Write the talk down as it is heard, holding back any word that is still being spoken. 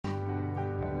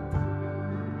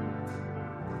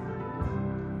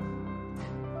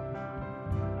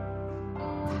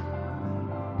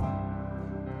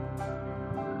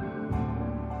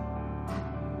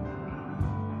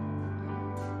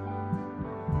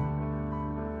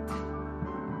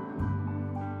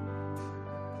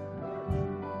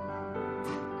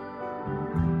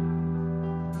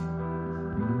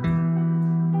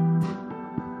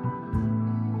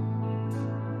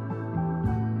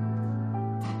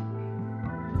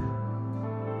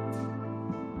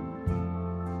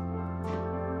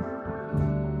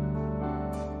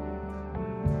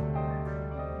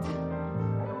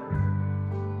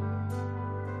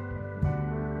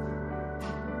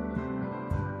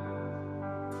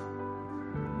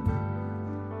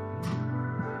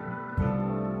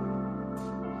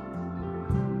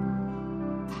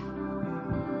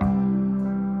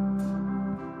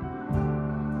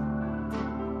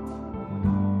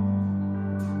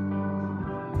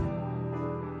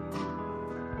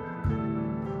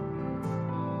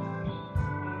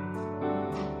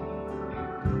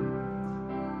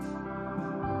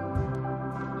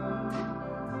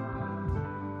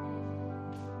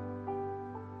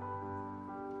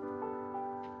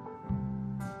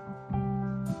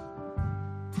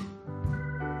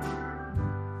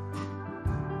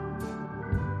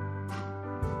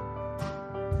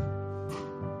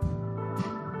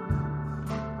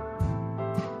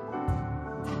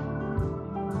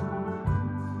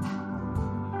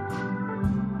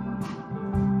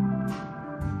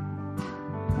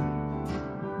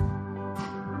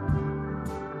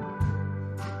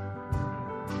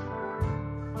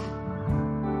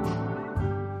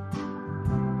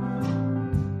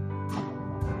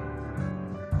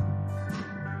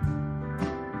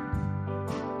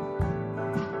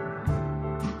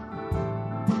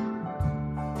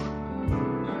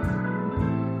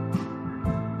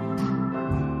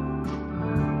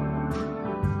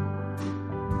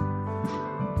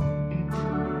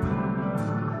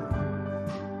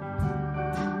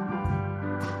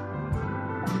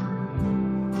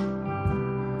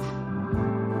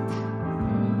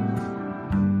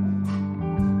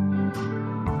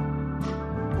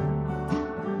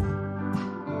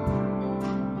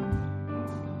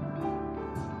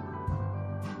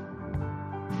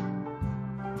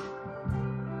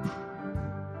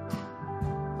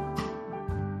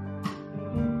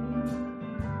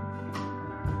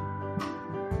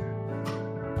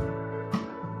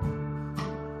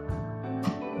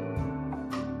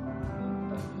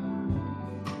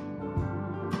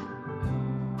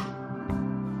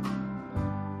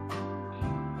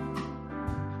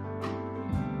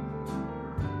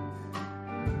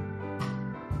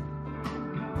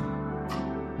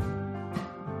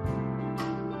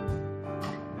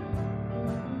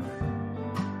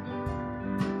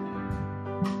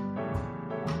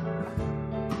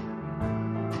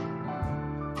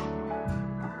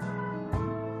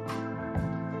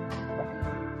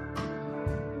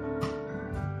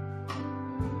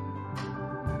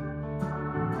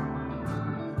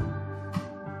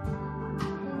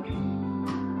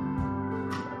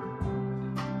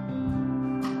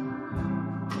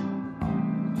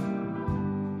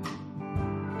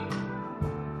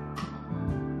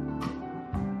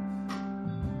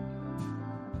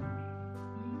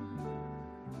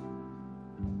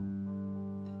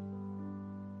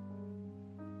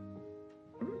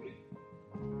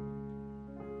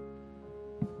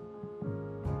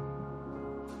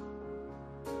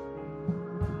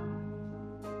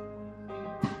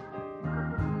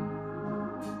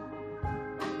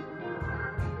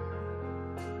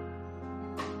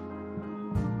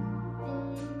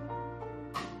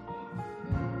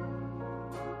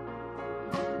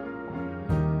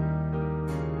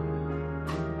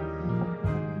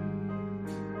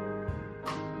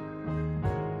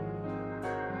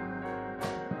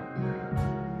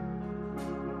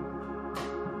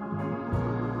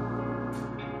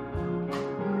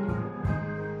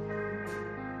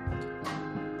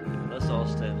all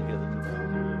stand together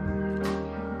tonight.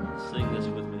 Sing this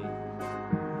with me.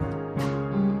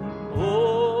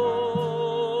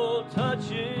 Oh,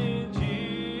 touching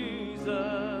Jesus,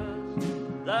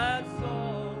 that's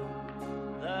all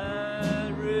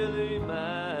that really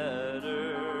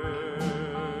matters.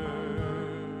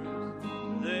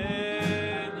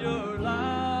 Then your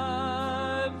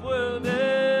life will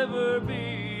never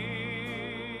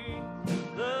be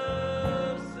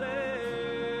the same.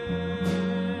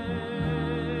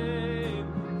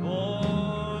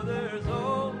 For there's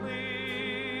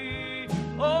only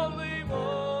one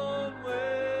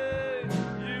way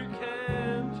you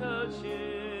can touch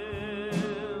Him.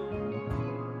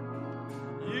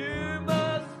 You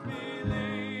must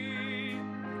believe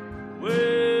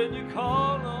when you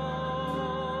call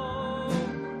on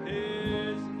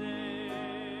His name.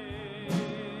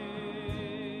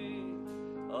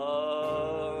 A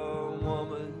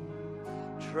woman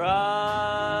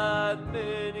tried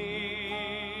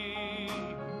many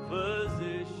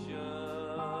physicians,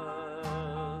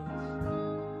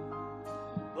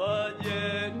 but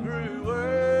yet grew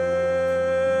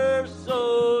worse.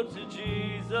 So to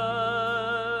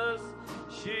Jesus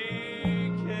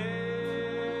she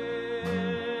came,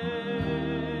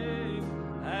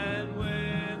 and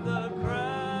when the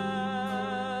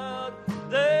crowd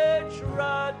they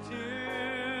tried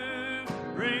to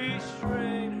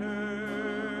restrain her,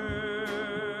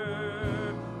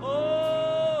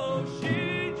 oh,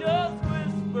 she just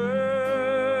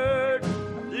whispered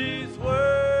these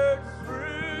words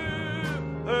through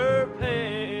her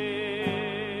pain.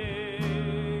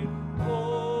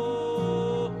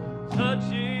 Oh,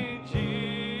 touching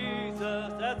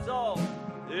Jesus, that's all,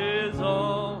 is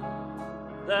all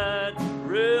that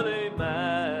really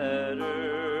matters.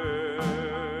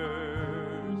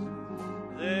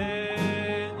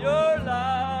 Then your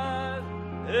life,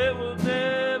 it will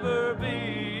never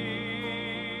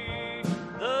be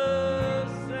the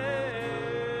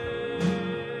same.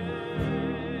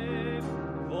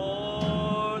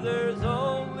 For there's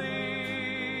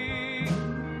only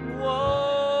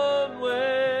one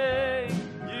way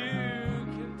you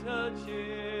can touch Him.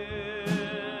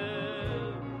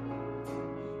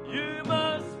 You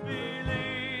must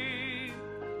believe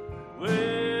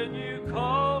when you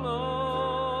call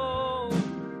on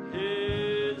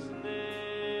His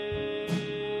name.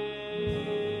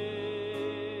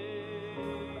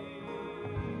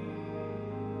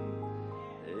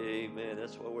 Amen.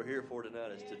 That's what we're here for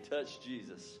tonight, is to touch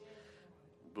Jesus.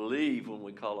 Believe when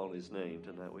we call on His name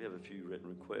tonight. We have a few written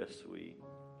requests. We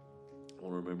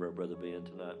want to remember our brother Ben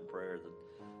tonight in prayer, that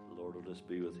the Lord will just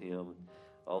be with him.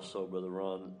 Also, Brother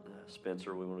Ron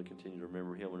Spencer, we want to continue to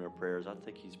remember him in our prayers. I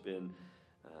think he's been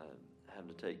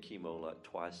having to take chemo like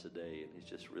twice a day, and he's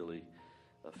just really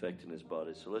affecting his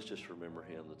body. So let's just remember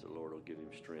him, that the Lord will give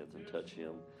him strength and touch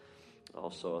him.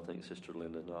 Also, I think Sister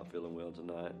Linda's not feeling well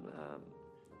tonight.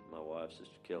 My wife,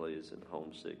 Sister Kelly, is at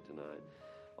home sick tonight.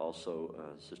 Also,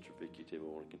 Sister Vicky, too, we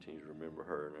want to continue to remember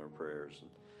her in our prayers. And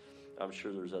I'm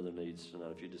sure there's other needs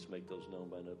tonight. If you just make those known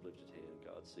by an uplifted hand,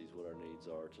 God sees what our needs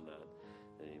are tonight.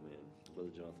 Amen. Brother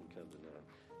Jonathan, come tonight.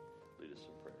 Lead us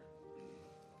in prayer.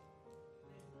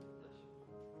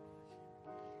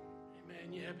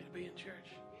 Amen. You happy to be in church?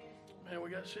 Man,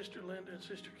 we got Sister Linda and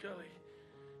Sister Kelly.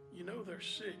 You know they're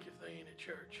sick if they ain't at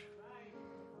church.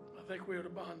 I think we ought to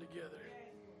bond together.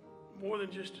 More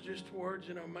than just words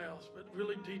in our mouths, but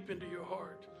really deep into your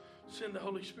heart. Send the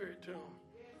Holy Spirit to them.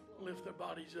 Lift their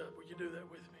bodies up. Will you do that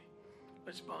with me?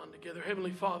 Let's bond together.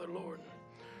 Heavenly Father, Lord,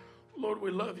 we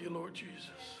love you, Lord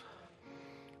Jesus.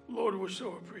 Lord, we're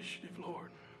so appreciative, Lord.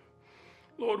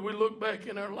 Lord, we look back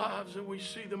in our lives and we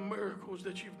see the miracles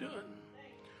that you've done.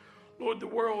 Lord, the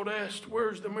world asked,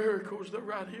 where's the miracles? They're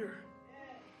right here.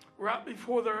 Right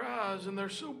before their eyes, and they're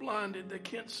so blinded they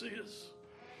can't see us.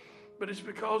 But it's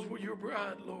because we're your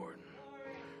bride, Lord.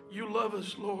 You love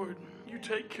us, Lord. You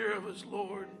take care of us,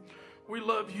 Lord. We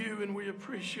love you and we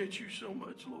appreciate you so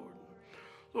much, Lord.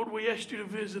 Lord, we ask you to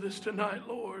visit us tonight,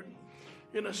 Lord,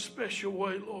 in a special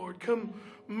way, Lord. Come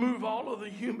move all of the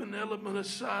human element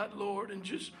aside, Lord, and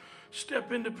just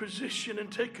step into position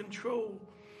and take control.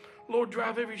 Lord,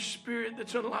 drive every spirit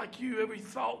that's unlike you, every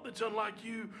thought that's unlike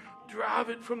you, drive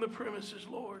it from the premises,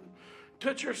 Lord.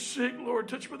 Touch our sick, Lord.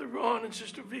 Touch Brother Ron and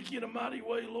Sister Vicky in a mighty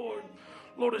way, Lord.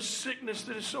 Lord, a sickness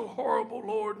that is so horrible,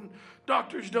 Lord, and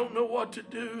doctors don't know what to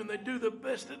do, and they do the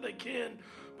best that they can.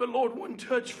 But, Lord, one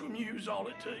touch from you is all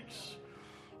it takes.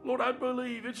 Lord, I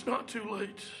believe it's not too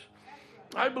late.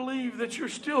 I believe that you're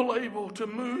still able to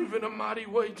move in a mighty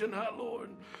way tonight, Lord.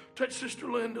 Touch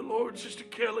Sister Linda, Lord, Sister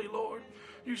Kelly, Lord.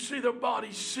 You see their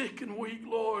bodies sick and weak,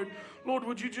 Lord. Lord,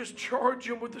 would you just charge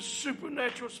them with the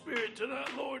supernatural spirit tonight,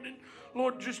 Lord? And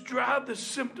Lord, just drive the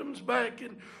symptoms back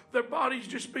and their bodies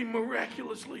just be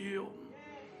miraculously healed.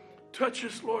 Touch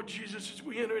us, Lord Jesus, as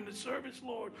we enter into service,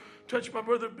 Lord. Touch my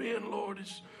brother Ben, Lord,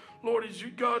 as you,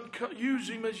 God, use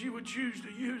him as you would choose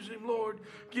to use him, Lord.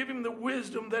 Give him the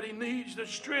wisdom that he needs, the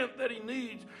strength that he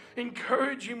needs.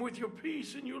 Encourage him with your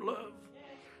peace and your love.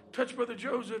 Touch Brother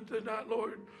Joseph tonight,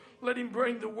 Lord. Let him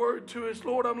bring the word to us.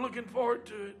 Lord, I'm looking forward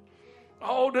to it.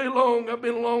 All day long, I've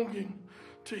been longing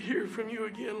to hear from you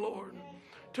again, Lord.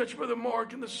 Touch Brother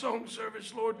Mark in the song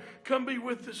service, Lord. Come be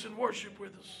with us and worship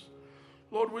with us.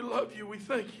 Lord, we love you. We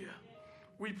thank you.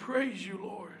 We praise you,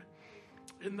 Lord.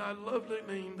 In thy lovely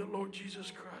name, the Lord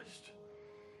Jesus Christ.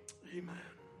 Amen.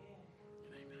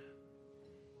 Amen.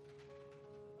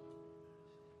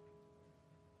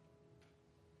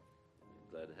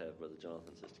 Glad to have Brother Jonathan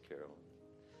and Sister Carol,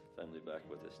 family back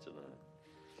with us tonight.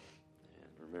 And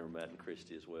remember Matt and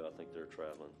Christy as well. I think they're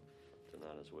traveling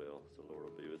tonight as well. So the Lord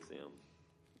will be with them.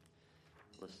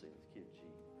 Let's sing this kid, G.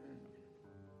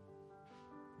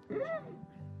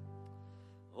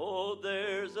 Oh,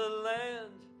 there's a land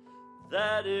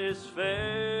that is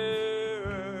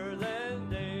fairer than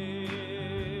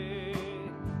day,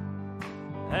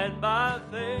 and by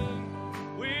faith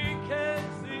we can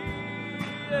see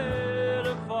it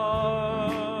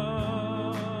afar,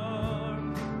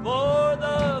 for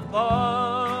the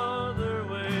Father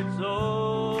waits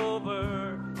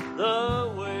over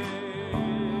the way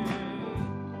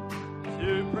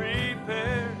to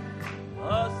prepare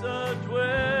us a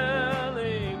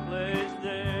dwelling place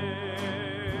there.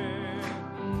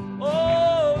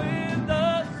 Oh, in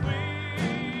the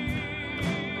sweet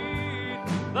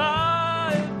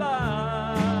by and by,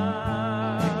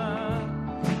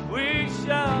 we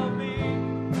shall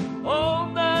meet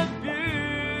on that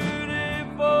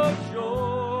beautiful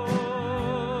shore.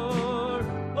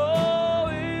 Oh,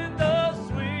 in the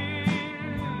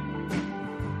sweet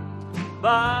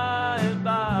by and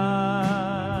by,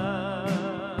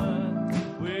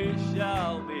 we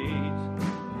shall meet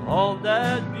on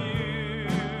that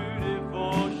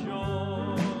beautiful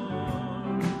shore,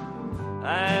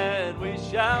 and we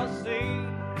shall sing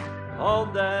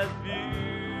on that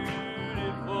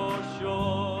beautiful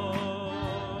shore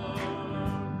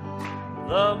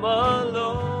the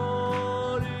melodious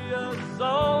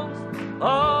songs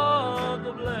of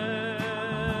the blessed,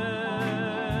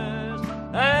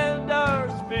 and our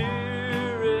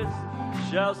spirits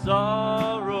shall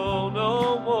sorrow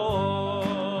no more.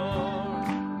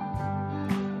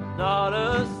 Not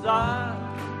a sigh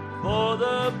for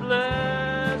the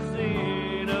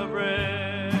blessing of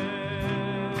rest.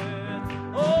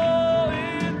 Oh,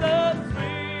 in the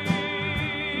sweet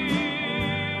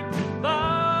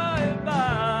by and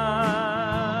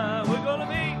by, we're gonna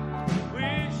meet,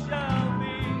 we shall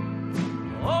meet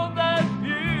on that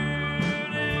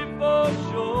beautiful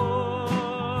shore.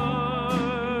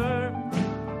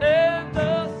 In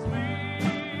the sweet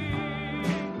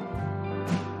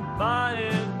by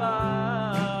and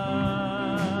by,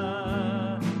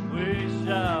 we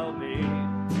shall meet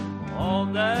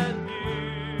on that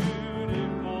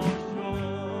beautiful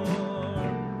shore,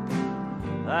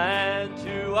 and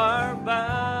to our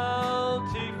bountiful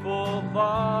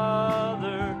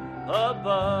Father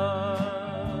above,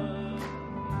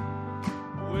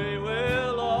 we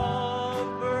will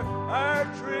offer our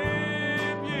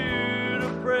tribute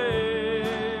of praise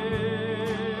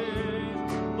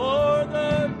for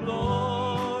the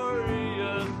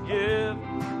glorious gift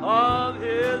of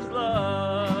His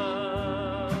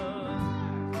love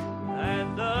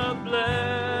and the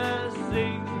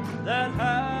blessings that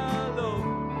hallow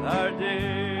our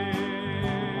days.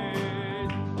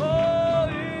 Oh,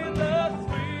 in the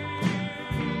sweet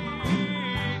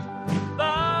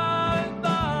by and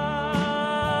by,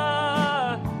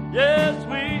 yes,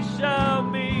 we shall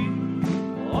meet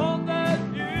on that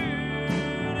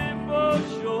beautiful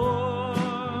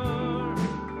shore.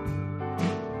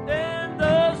 In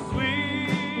the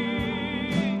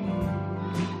sweet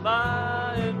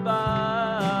by and by,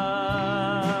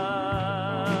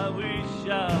 we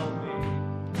shall meet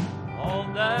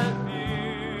on that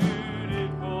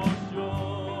beautiful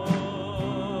shore.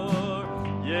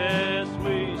 Yes,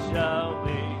 we shall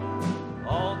meet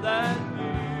on that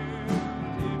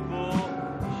beautiful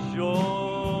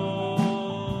shore.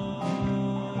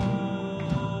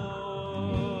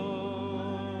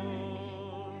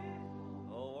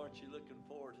 Oh, aren't you looking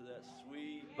forward to that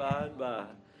sweet by and by,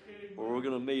 where we're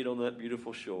going to meet on that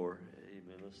beautiful shore?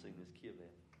 Amen. Let's sing this key, man.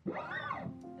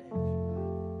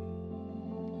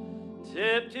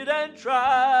 Tempted and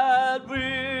tried,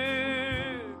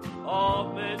 we're all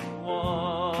men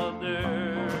wonder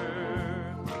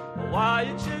why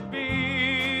it should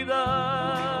be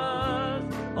thus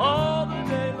all the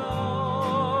day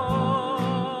long.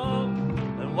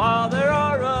 And while there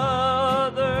are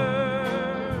others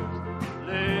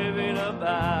living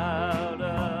about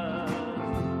us,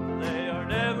 they are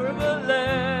never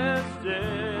molested,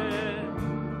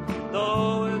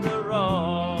 though in the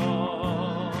wrong.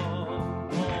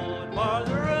 Oh, and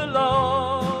farther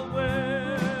along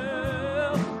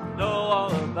we'll know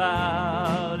all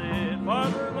about it.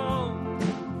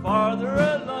 Farther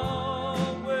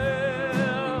along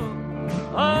we'll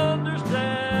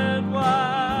understand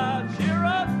why. Cheer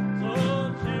up, so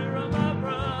cheer up, my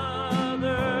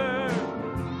brother.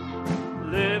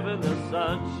 Live in the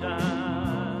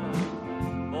sunshine,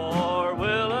 for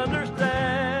we'll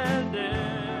understand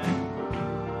it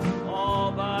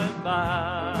all by and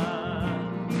by.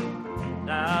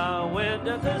 Now when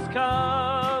death has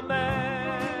come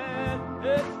and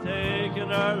it's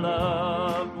taken our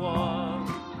loved ones,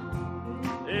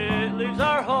 it leaves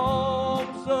our home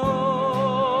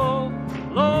so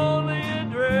lonely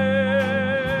and drear.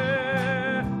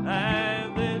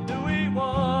 And then do we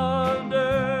wonder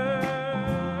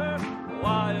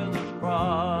why others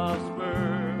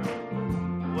prosper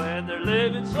when they're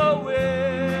living so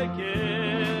wicked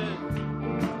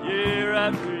year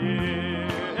after year?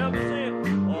 Help me sing it.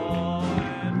 Oh,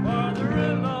 and farther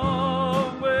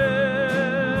along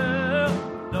we'll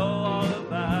know all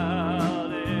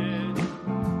about it.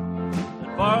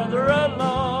 And farther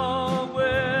along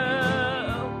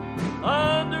we'll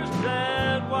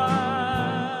understand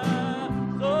why.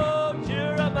 So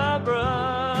cheer up, my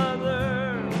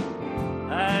brother,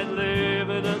 and live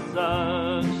in the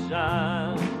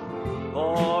sunshine,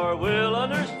 for we'll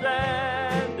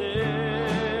understand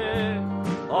it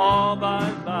all by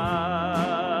and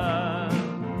by.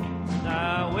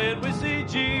 Now when we see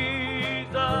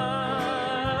Jesus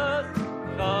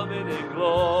coming in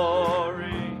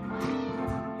glory,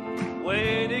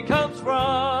 when he comes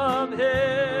from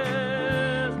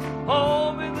his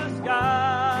home in the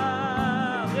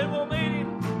sky, then we'll meet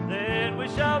him, then we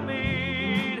shall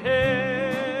meet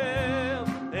him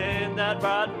in that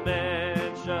bright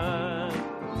mansion,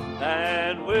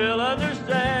 and we'll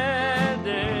understand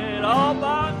it all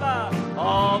by and by,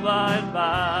 all by and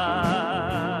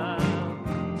by.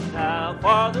 Now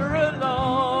farther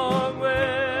along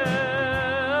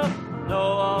we'll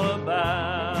know all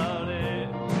about it.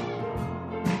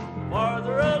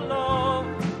 Farther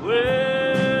along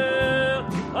we'll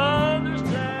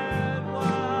understand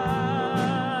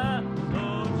why. So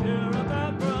cheer up, my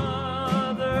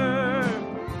brother,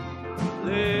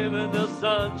 live in the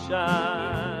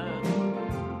sunshine,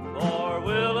 for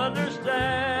we'll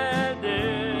understand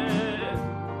it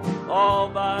all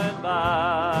by and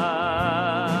by.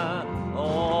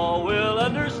 Oh, we'll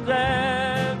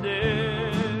understand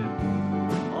it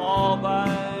all by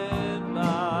and by.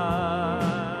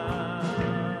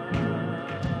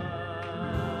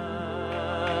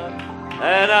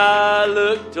 And I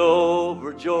looked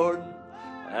over Jordan,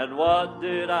 and what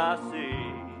did I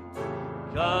see?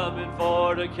 Coming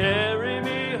for to carry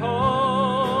me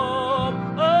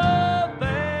home, a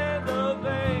band of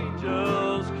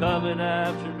angels coming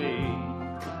after me,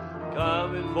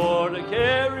 coming for to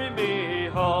carry me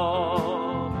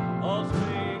home. Oh,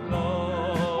 sweet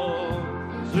low,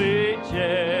 sweet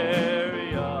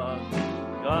chariot,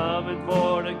 coming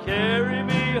for to carry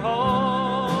me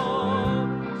home.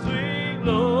 Sweet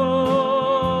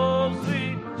low,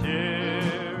 sweet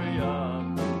chariot,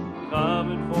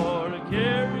 coming for to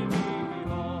carry me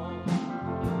home.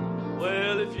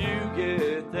 Well, if you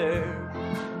get there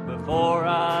before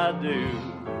I do,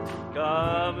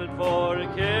 coming for to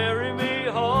carry me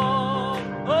home.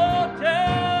 Oh,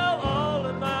 tell all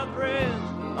of my friends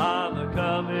I'm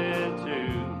a-coming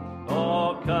too.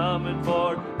 Oh, coming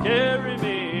for to carry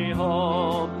me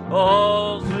home.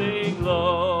 Oh, swing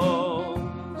low,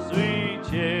 sweet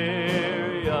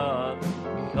chariot,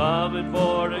 coming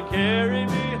for to carry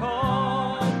me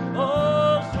home.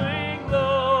 Oh, swing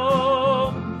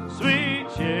low, sweet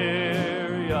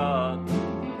chariot,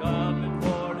 coming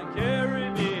for to carry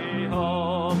me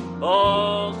home.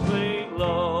 Oh, swing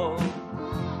low,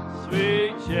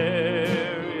 sweet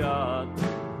chariot,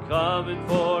 coming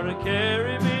for to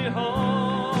carry me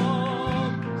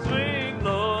home. Swing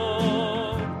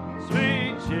low,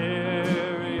 sweet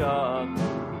chariot,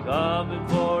 coming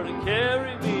for to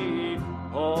carry me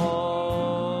home.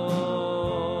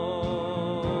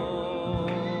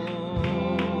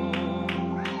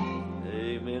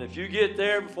 Amen. If you get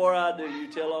there before I do, you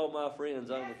tell all my friends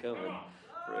I'm coming.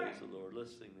 Praise the Lord.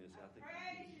 Let's sing this. I think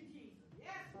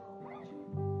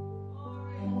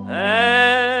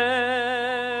and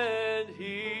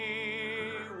He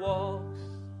walks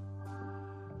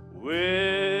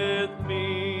with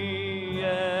me,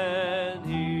 and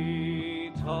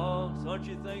He talks. Aren't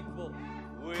you thankful?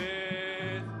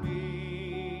 With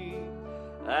me,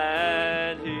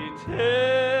 and He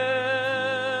tells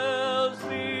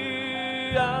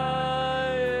me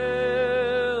I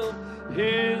am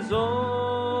His own,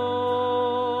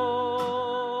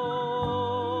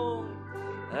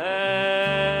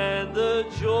 and the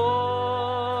joy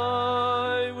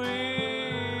we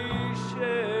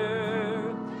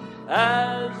share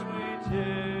as we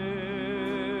tarry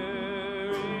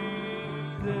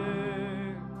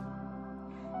there,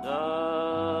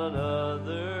 none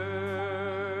other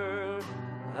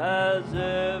has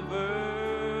ever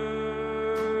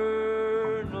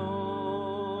known.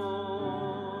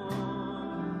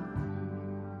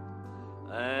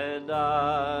 And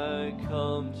I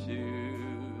come to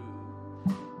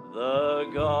the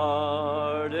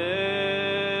garden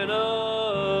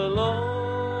alone,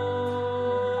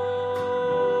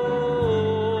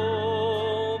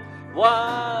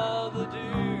 while the dew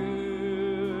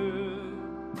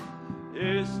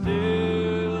is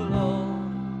still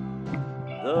on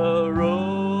the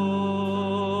roses,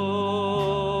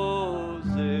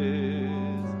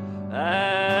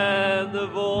 and the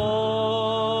voice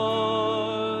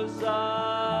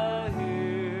I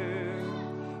hear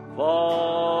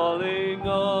falling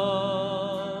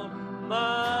on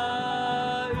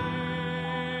my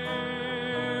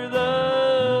ear,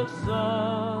 the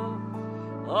Son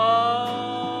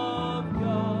of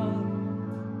God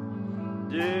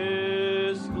discloses,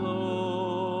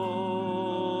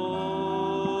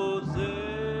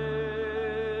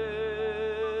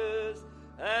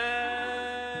 and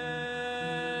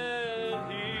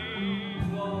He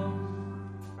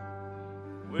walks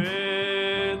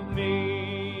with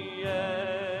me,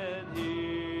 and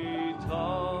He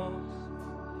talks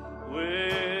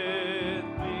with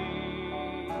me,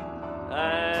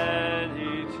 and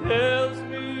He tells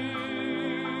me,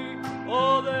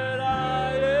 oh, that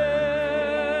I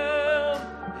am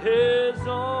His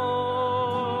own.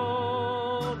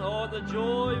 Oh, the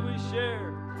joy we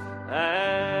share,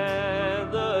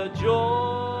 and the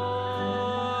joy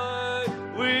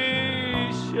we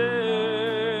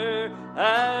share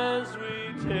as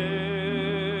we tarry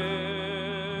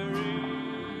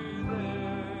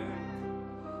there,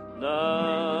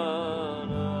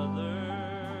 none other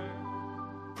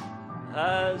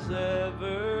has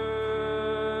ever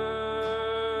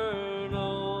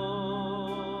known.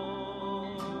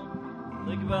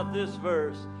 Think about this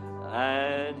verse.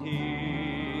 And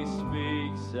He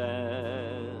speaks,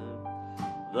 and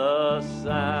the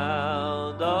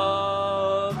sound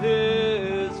of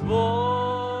His voice,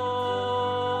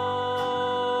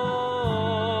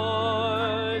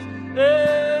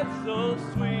 it's so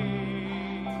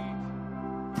sweet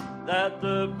that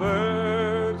the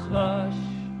birds hush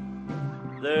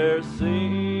their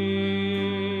singing,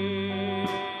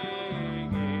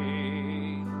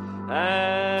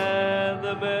 and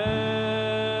the melody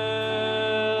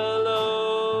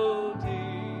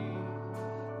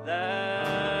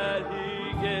that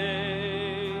He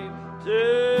gave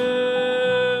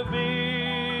to me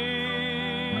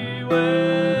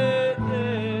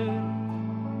within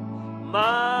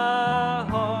my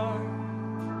heart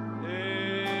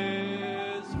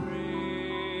is ringing,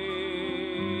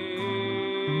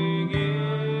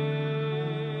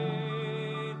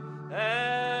 and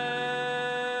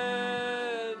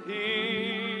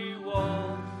He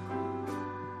walks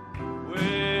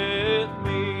with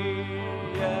me,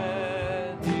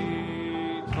 and He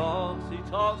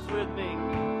talks with me,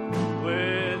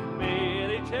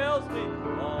 and He tells me,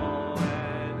 oh,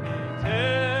 and He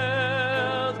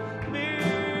tells me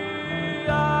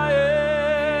I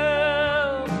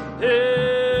am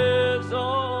His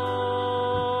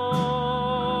own,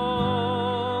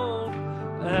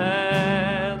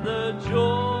 and the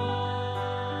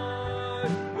joy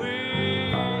we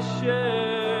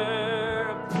share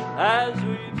as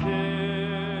we tarry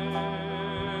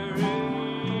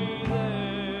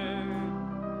there,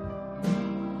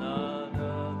 none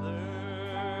other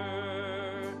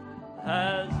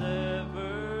has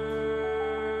ever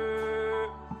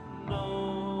known.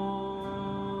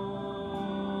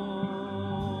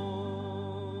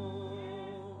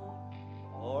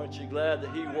 Aren't you glad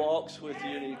that He walks with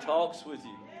you, and He talks with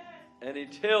you, and He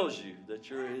tells you that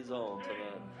you're His own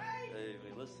tonight?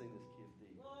 Amen. Let's sing this kid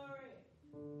deep.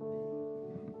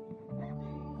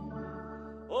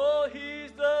 Oh,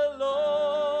 He's the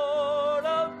Lord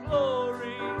of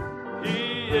glory.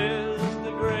 He is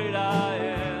the great I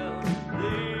am,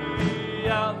 the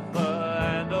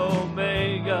Alpha and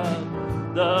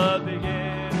the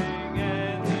beginning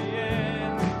and the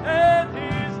end. And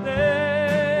his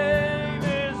name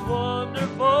is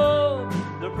Wonderful,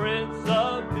 the Prince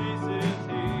of Peace is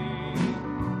he,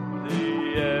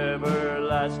 the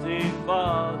everlasting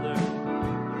Father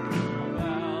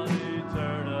throughout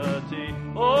eternity.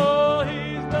 Oh,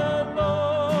 he's the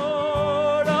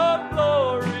Lord of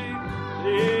glory.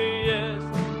 He is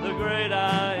the great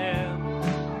I am,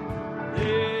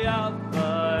 the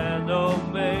Alpha and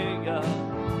Omega,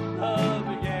 the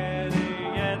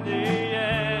beginning and the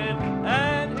end.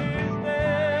 And his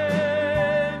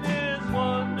name is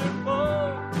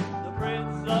Wonderful, the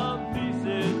Prince of Peace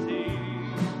is he,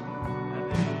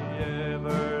 and the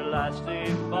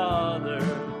everlasting Father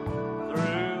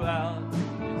throughout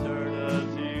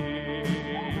eternity.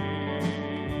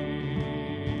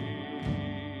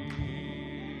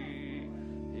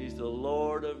 He's the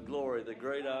Lord of glory, the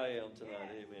great I am tonight.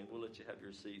 Amen. We'll let you have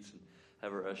your seats and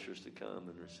have our ushers to come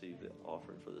and receive the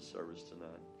offering for the service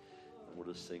tonight. And we'll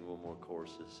just sing one more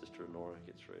chorus as Sister Nora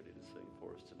gets ready to sing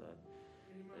for us tonight.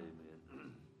 Amen. I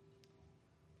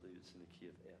believe it's in the key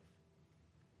of F.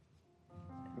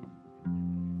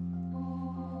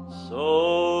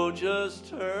 So just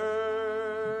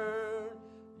turn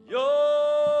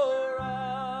your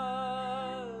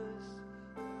eyes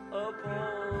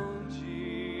upon Jesus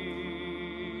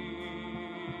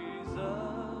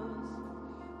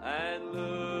and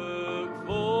look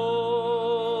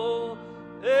full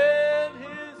in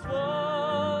his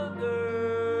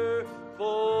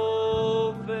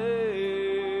wonderful face,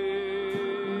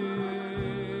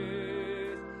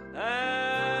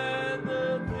 and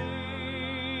the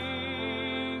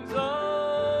things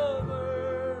of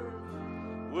earth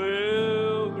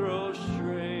will grow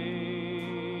strangely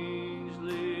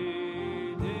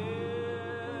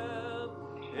dim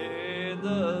in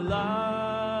the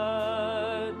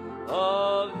light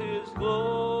of his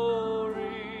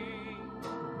glory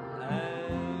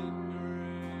and grace.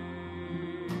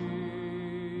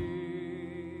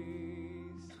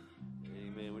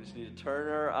 Amen. We just need to turn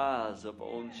our eyes up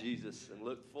on Jesus and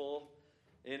look full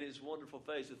in his wonderful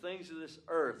face. The things of this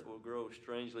earth will grow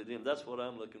strangely dim. That's what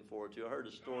I'm looking forward to. I heard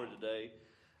a story today,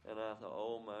 and I thought,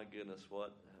 oh my goodness,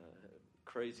 what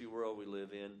crazy world we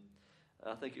live in.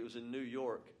 I think it was in New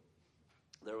York.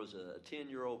 There was a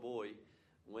 10-year-old boy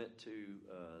went to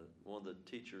one of the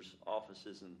teacher's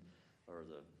offices or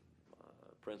the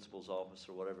principal's office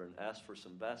or whatever, and asked for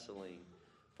some Vaseline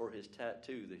for his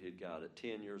tattoo that he'd got at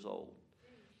 10 years old.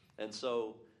 And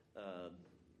so the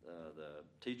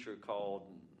teacher called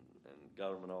and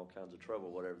got him in all kinds of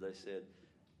trouble, whatever. They said,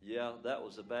 yeah, that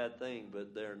was a bad thing,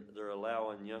 but they're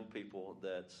allowing young people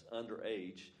that's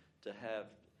underage to have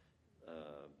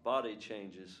body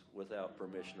changes without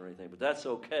permission or anything. But that's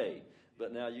okay.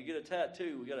 But now you get a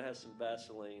tattoo, we got to have some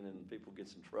Vaseline, and people get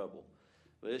some trouble.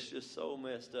 But it's just so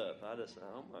messed up.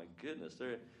 Oh my goodness,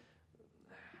 the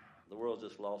world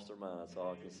just lost their mind. That's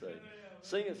all I can say.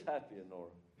 Sing us happy, Nora.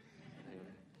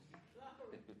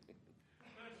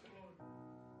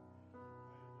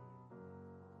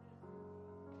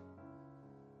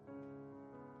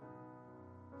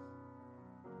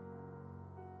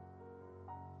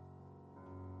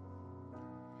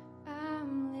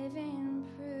 I'm living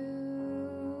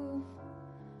proof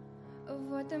of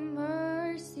what the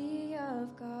mercy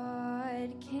of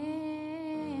God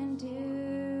can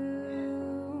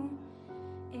do.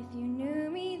 If you knew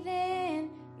me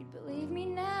then, you'd believe me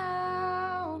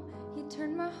now. He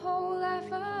turned my whole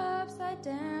life upside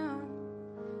down.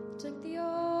 Took the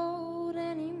old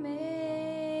and he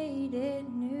made it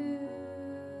new.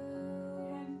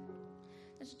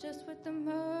 That's just what the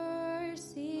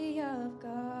mercy of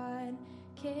God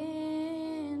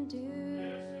can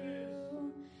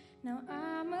do. Now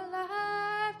I'm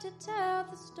alive to tell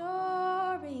the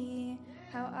story,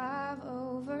 how I've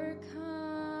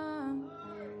overcome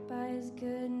by his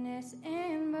goodness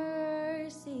and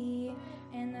mercy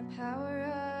and the power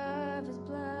of his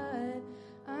blood.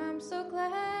 I'm so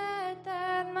glad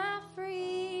that my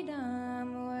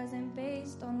freedom wasn't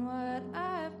based on what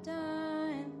I've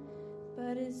done,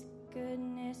 but his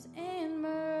goodness and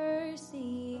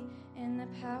mercy and the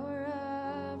power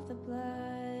of the blood.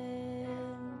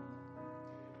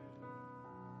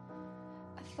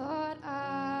 I thought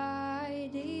I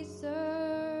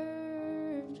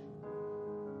deserved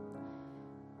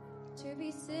to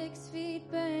be 6 feet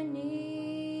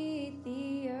beneath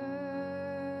the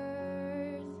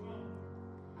earth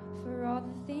for all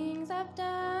the things I've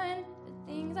done, the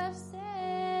things I've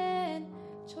said,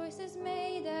 choices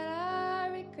made that I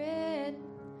regret.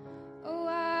 Oh,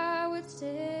 I would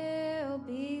still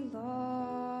be lost,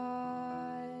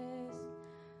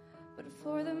 but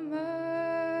for the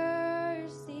mercy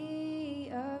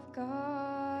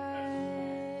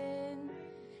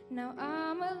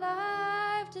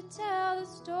to tell the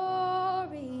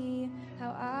story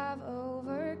how I've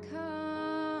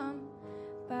overcome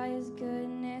by His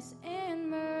goodness and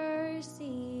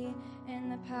mercy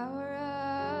and the power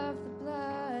of the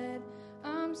blood.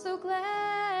 I'm so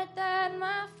glad that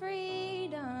my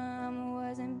freedom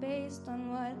wasn't based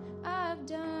on what I've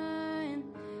done,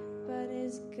 but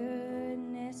His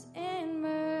goodness and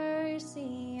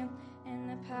mercy and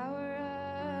the power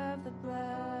of the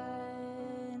blood.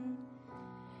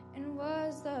 And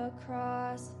was the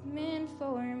cross meant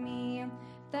for me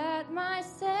that my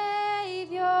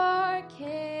Savior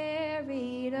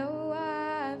carried? Oh,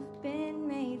 I've been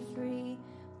made free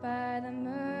by the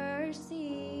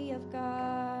mercy of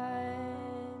God.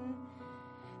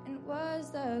 And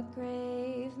was the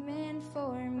grave meant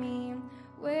for me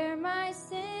where my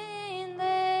sin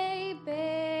lay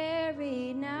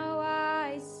buried? Now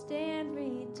I stand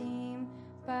redeemed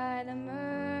by the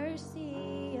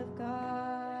mercy of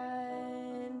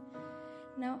God.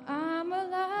 Now I'm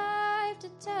alive to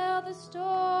tell the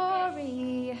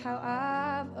story how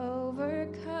I've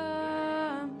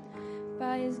overcome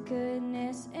by His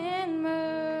goodness and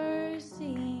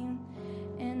mercy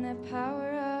and the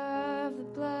power of the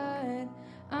blood.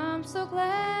 I'm so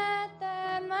glad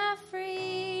that my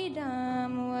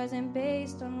freedom wasn't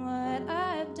based on what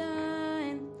I've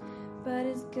done, but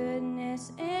His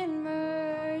goodness and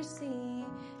mercy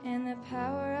and the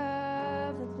power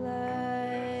of the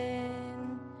blood.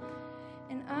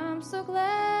 And I'm so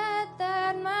glad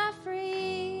that my freedom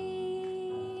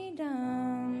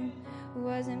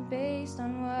wasn't based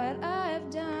on what I've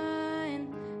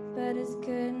done, but His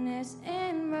goodness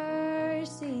and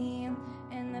mercy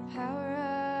and the power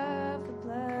of the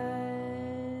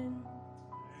blood.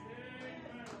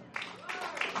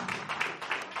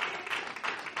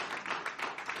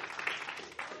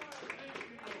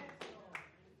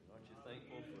 Aren't you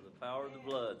thankful for the power of the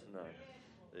blood tonight?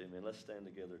 Amen. Let's stand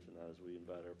together tonight as we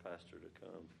invite our pastor to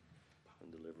come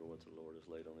and deliver what the Lord has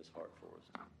laid on his heart for us.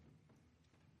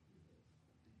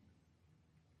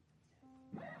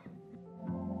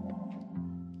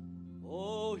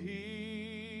 Oh,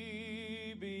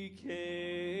 He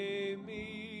became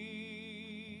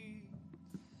me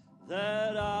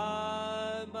that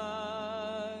I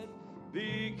might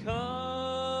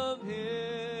become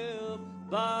Him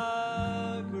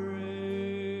by grace.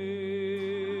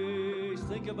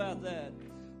 Think about that.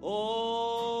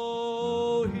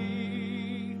 Oh,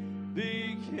 He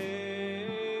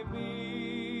became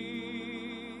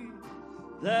me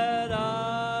that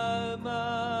I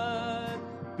might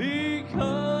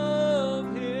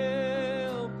become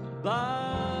Him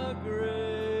by grace.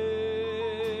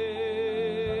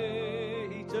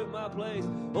 He took my place.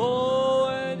 Oh,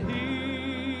 and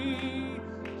He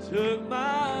took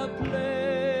my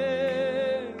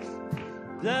place,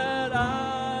 that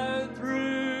I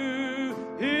through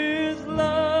His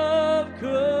love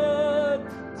could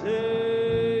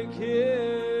take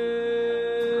His.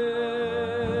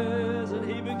 And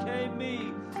He became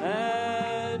me,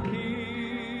 and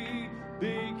He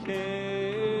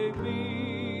became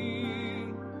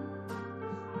me.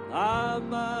 I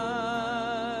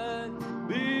might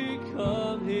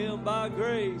become Him by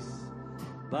grace,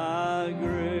 by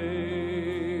grace.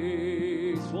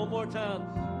 One more time.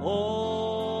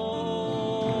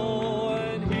 Oh,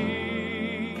 and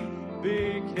He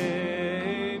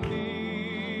became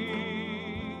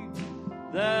me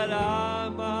that I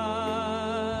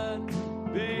might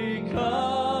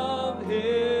become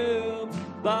Him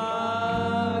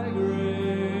by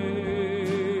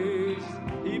grace.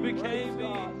 He became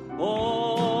me.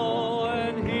 Oh,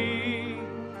 and He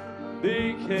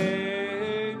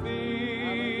became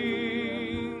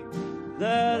me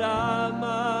that I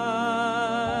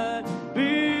might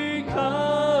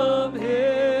become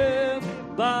Him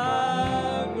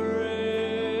by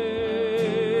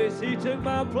grace. He took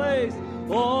my place.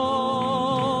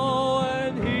 Oh,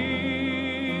 and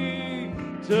He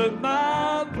took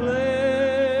my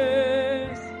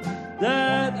place,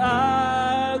 that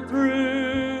I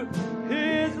through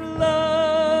His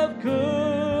love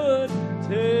could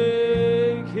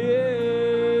take His.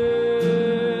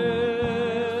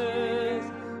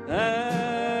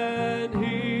 And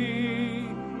He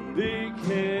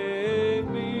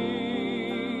became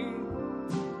me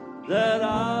that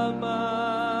I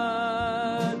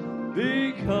might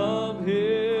become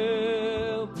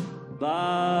Him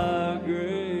by grace.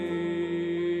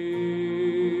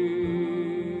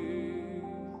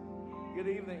 Good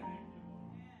evening.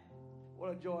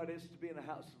 What a joy it is to be in the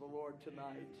house of the Lord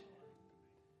tonight.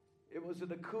 It was in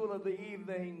the cool of the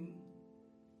evening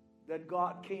that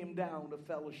God came down to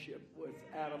fellowship with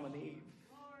Adam and Eve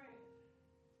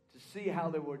to see how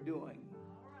they were doing.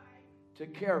 to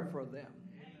care for them.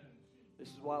 This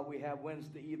is why we have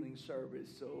Wednesday evening service,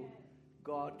 so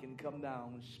God can come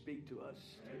down and speak to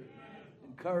us, to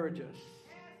encourage us.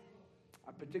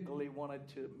 I particularly wanted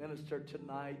to minister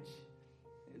tonight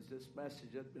is this message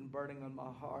that's been burning on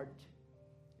my heart.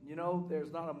 You know,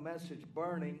 there's not a message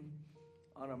burning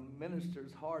on a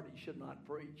minister's heart he should not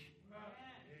preach,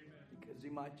 because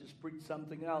he might just preach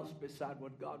something else beside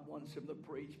what God wants him to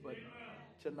preach. But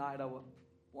tonight I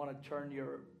want to turn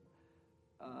your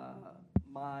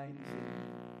minds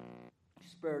and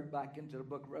spirit back into the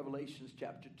book of Revelation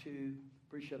chapter 2.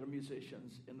 Appreciate our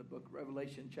musicians in the book of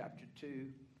Revelation chapter 2.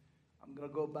 I'm going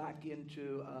to go back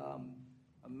into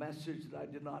a message that I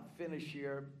did not finish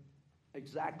here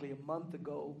exactly a month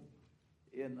ago.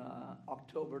 In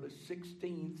October the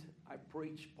 16th, I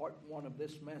preached part 1 of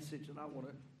this message, and I want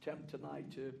to attempt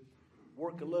tonight to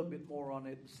work a little bit more on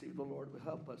it and see if the Lord will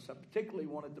help us. I particularly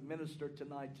wanted to minister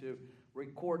tonight to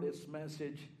record this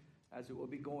message as it will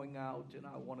be going out, and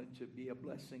I wanted to be a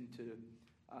blessing to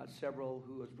several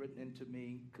who has written into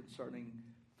me concerning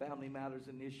family matters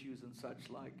and issues and such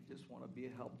like. Just want to be a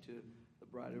help to the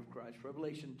bride of Christ.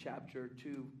 Revelation chapter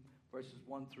 2, verses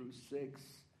 1 through 6.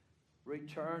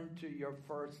 Return to your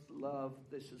first love.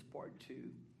 This is part 2.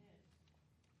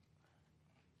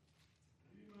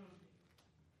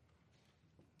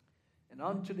 And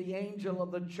unto the angel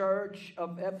of the church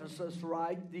of Ephesus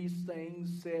write these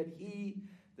things, said he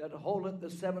that holdeth the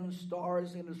 7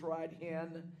 stars in his right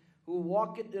hand, who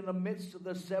walketh in the midst of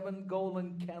the 7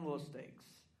 golden candlesticks.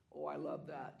 Oh, I love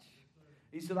that.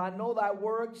 He said, I know thy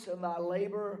works and thy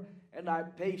labor and thy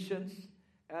patience,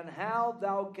 and how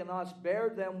thou canst bear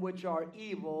them which are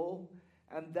evil,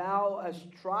 and thou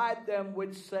hast tried them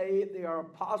which say they are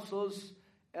apostles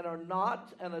and are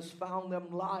not, and hast found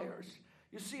them liars.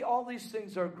 You see, all these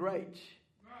things are great.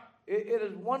 It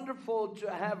is wonderful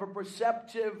to have a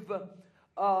perceptive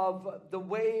of the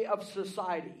way of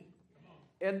society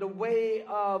and the way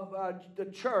of the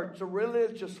church, the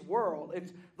religious world.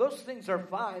 Those things are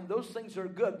fine. Those things are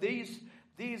good. These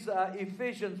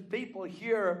Ephesians people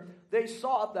here, they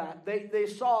saw that. They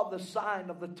saw the sign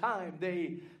of the time.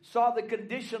 They saw the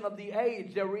condition of the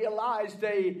age. They realized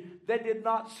they did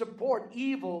not support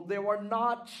evil. They were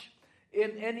not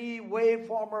in any way,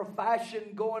 form, or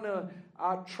fashion going to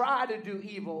try to do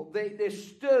evil. They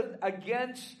stood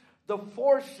against the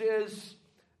forces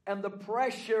and the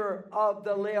pressure of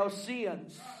the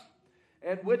Laodiceans,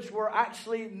 and which were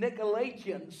actually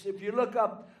Nicolaitans. If you look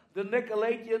up the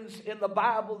Nicolaitans in the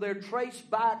Bible, they're traced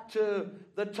back to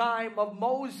the time of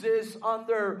Moses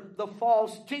under the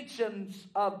false teachings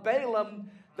of Balaam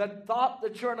that taught the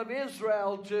children of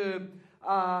Israel to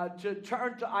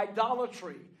turn to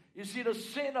idolatry. You see, the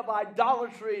sin of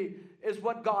idolatry is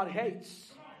what God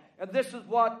hates. And this is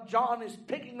what John is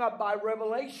picking up by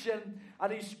revelation,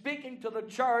 and he's speaking to the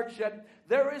church that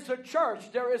there is a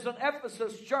church, there is an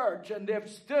Ephesus church, and they've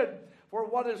stood for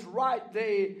what is right.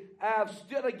 They have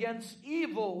stood against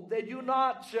evil. They do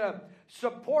not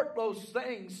support those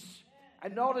things.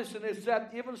 And notice, and it said,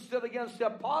 even stood against the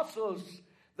apostles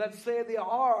that say they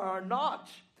are or are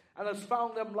not, and has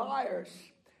found them liars,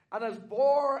 and has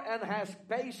bore and has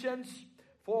patience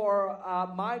for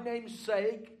my name's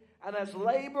sake, and has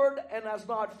labored and has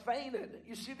not fainted.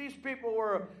 You see, these people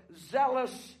were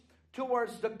zealous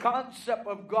towards the concept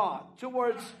of God,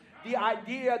 towards the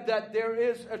idea that there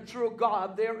is a true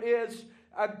God. There is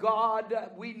a God.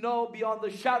 We know beyond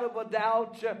the shadow of a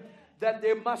doubt that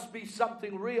there must be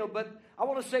something real. But I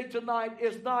want to say tonight,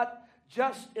 it's not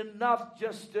just enough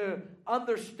just to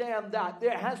understand that.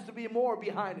 There has to be more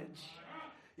behind it.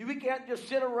 We can't just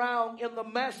sit around in the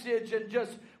message and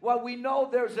just, well, we know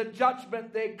there's a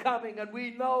judgment day coming, and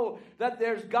we know that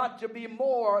there's got to be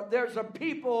more. There's a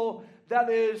people that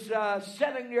is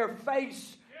setting their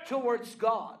face towards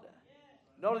God.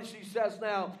 Notice he says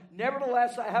now,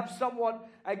 nevertheless, I have somewhat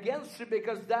against thee,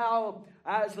 because thou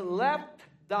hast left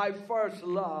thy first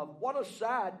love. What a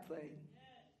sad thing.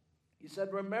 He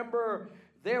said, remember,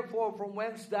 therefore, from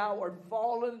whence thou art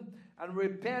fallen, and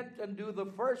repent and do the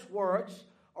first works,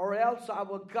 or else I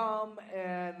will come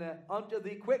and unto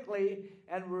thee quickly,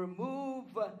 and remove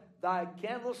thy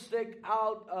candlestick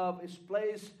out of its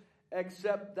place,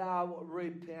 except thou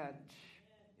repent.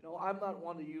 You know, I'm not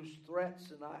one to use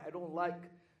threats, and I don't like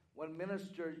when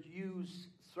ministers use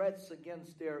threats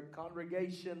against their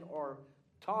congregation or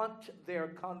taunt their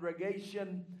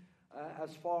congregation,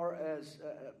 as far as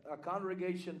a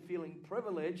congregation feeling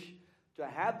privileged to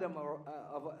have them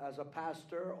as a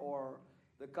pastor, or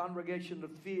the congregation to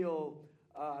feel,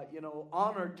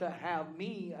 honored to have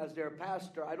me as their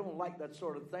pastor. I don't like that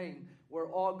sort of thing.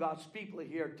 We're all God's people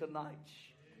here tonight.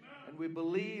 and we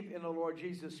believe in the Lord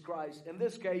Jesus Christ. In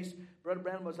this case, Brother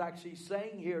Branham was actually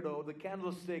saying here, though, the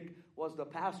candlestick was the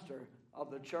pastor of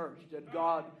the church, that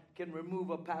God can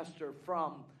remove a pastor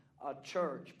from a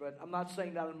church. But I'm not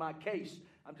saying that in my case.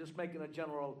 I'm just making a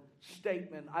general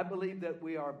statement. I believe that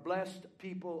we are blessed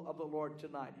people of the Lord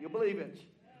tonight. You believe it?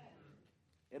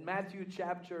 In Matthew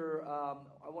chapter,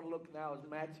 I want to look now at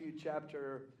Matthew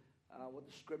chapter, what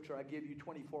the scripture I give you,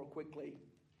 24 quickly.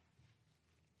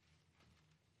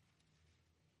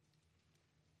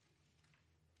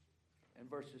 And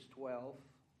verses 12.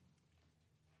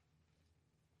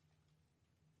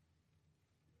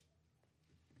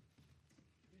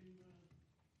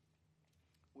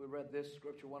 We read this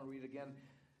scripture. I want to read again.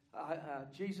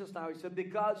 Jesus now, he said,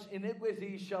 because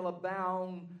iniquity shall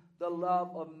abound, the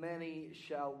love of many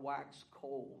shall wax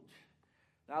cold.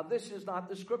 Now this is not,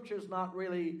 the scripture is not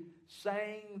really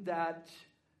saying that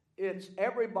it's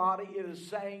everybody. It is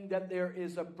saying that there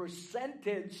is a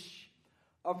percentage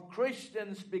of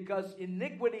Christians, because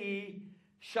iniquity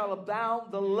shall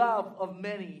abound, the love of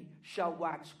many shall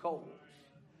wax cold.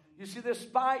 You see,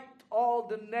 despite all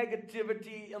the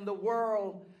negativity in the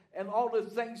world and all the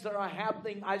things that are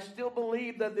happening, I still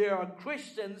believe that there are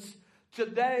Christians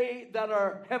today that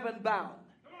are heaven bound.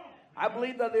 I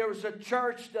believe that there is a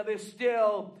church that is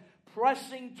still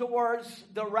pressing towards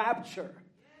the rapture,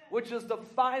 which is the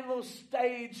final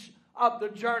stage of the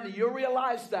journey. You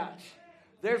realize that?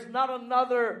 There's not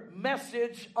another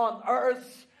message on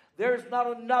earth. There's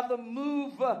not another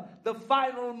move. The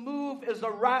final move is the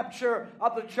rapture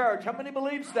of the church. How many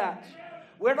believes that?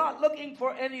 We're not looking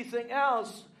for anything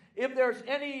else. If there's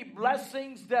any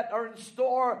blessings that are in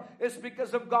store, it's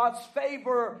because of God's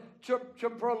favor to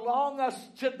prolong us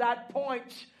to that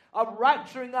point of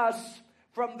rapturing us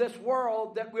from this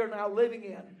world that we're now living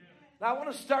in. Now I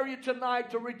want to stir you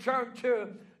tonight to return to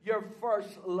your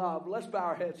first love. Let's bow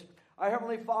our heads. Our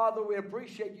Heavenly Father, we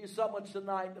appreciate you so much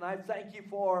tonight, and I thank you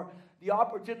for the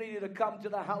opportunity to come to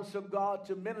the house of God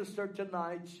to minister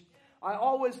tonight. I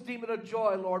always deem it a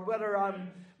joy, Lord, whether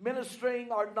I'm ministering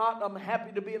or not. I'm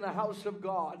happy to be in the house of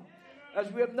God.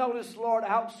 As we have noticed, Lord,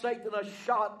 how Satan has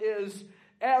shot his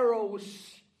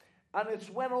arrows, and it's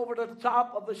went over the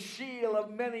top of the shield of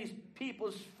many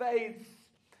people's faith.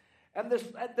 And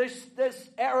this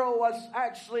arrow was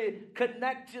actually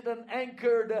connected and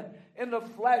anchored in the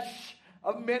flesh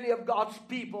of many of God's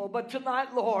people. But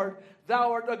tonight, Lord,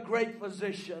 thou art a great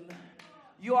physician.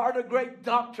 You are the great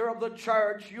doctor of the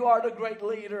church. You are the great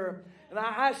leader. And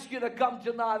I ask you to come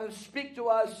tonight and speak to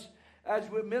us as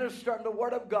we minister in the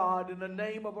Word of God in the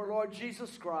name of our Lord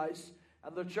Jesus Christ.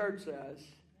 And the church says,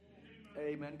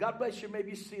 amen. God bless you. You may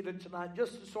be seated tonight.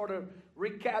 Just to sort of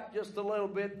recap just a little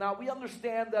bit. Now, we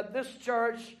understand that this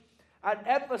church at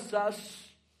Ephesus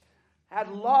had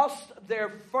lost their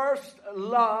first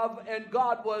love, and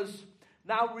God was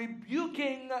now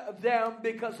rebuking them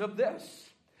because of this.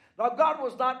 Now, God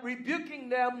was not rebuking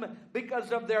them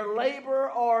because of their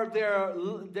labor or their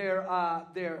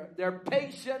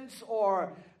patience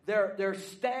or their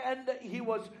stand. He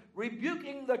was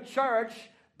rebuking the church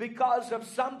because of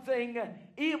something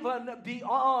even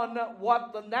beyond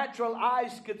what the natural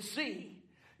eyes could see.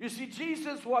 You see,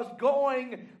 Jesus was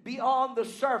going beyond the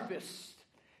surface.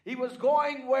 He was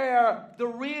going where the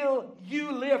real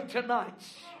you live tonight.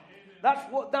 That's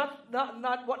what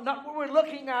not what we're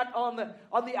looking at on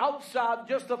the outside,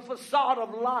 just the facade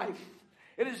of life.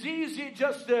 It is easy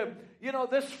just to,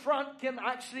 this front can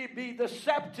actually be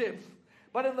deceptive.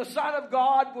 But in the sight of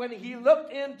God, when he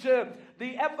looked into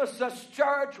the Ephesus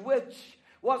church, which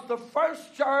was the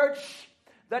first church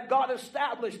that God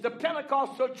established, the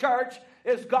Pentecostal church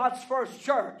is God's first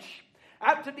church.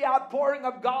 After the outpouring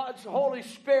of God's Holy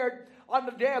Spirit on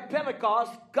the day of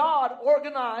Pentecost, God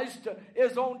organized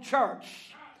his own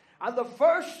church. And the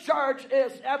first church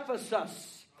is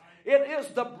Ephesus. It is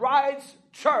the bride's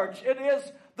church. It is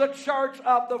the church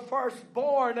of the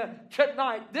firstborn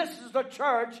tonight. This is the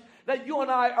church that you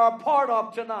and I are part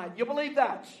of tonight. You believe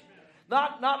that?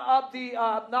 Not of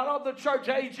the church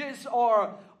ages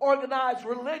or organized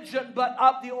religion, but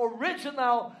of the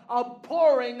original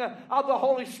outpouring of the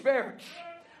Holy Spirit.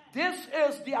 This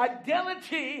is the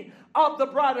identity of the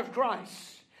bride of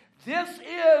Christ. This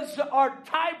is our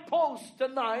typepost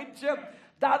tonight,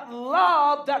 that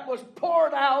love that was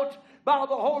poured out by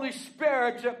the Holy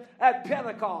Spirit at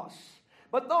Pentecost.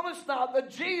 But notice now that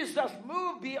Jesus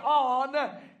moved beyond,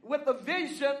 with the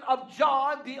vision of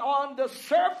John, beyond the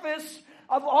surface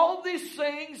of all these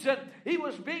things, and he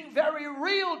was being very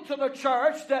real to the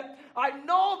church, that I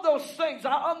know those things.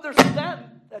 I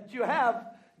understand that you have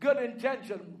good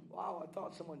intention. Wow, I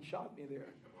thought someone shot me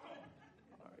there.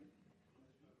 All right.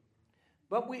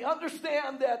 But we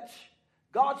understand that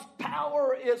God's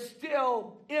power is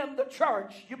still in the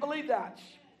church. You believe that?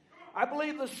 I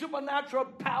believe the supernatural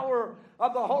power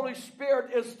of the Holy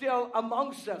Spirit is still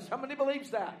amongst us. How many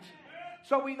believes that?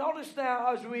 So we notice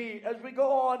now as we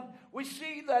go on, we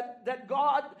see that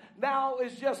God now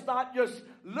is just not just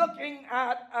looking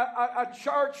at a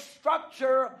church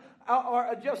structure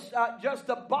or just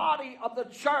the body of the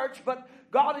church, but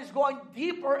God is going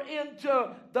deeper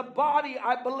into the body,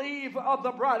 I believe, of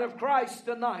the bride of Christ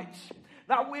tonight.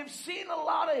 Now, we've seen a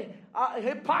lot of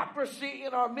hypocrisy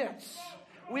in our midst.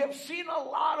 We have seen a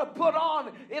lot of put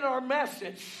on in our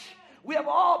message. We have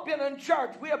all been in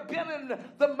church. We have been in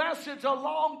the message a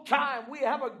long time. We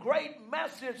have a great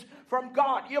message from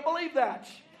God. You believe that?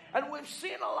 And we've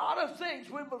seen a lot of things.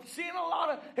 We've seen a lot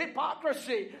of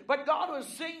hypocrisy. But God was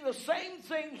seeing the same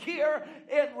thing here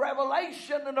in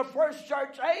Revelation in the first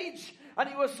church age. And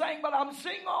he was saying, but I'm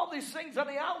seeing all these things on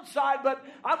the outside, but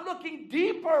I'm looking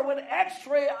deeper with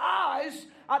x-ray eyes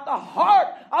at the heart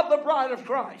of the bride of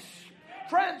Christ.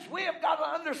 Friends, we have got to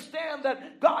understand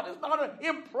that God is not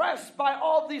impressed by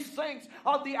all these things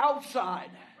on the outside.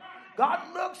 God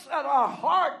looks at our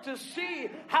heart to see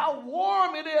how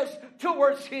warm it is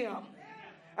towards Him.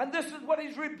 And this is what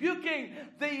He's rebuking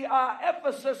the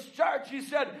Ephesus church. He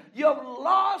said, you've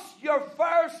lost your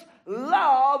first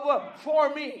love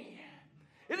for me.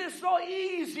 It is so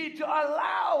easy to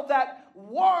allow that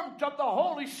warmth of the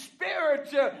Holy Spirit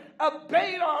to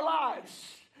abate our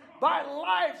lives by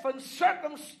life and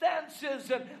circumstances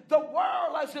and the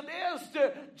world as it is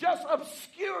to just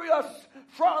obscure us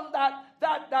from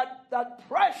that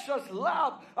precious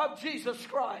love of Jesus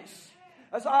Christ.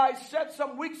 As I said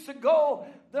some weeks ago,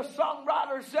 the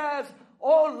songwriter says,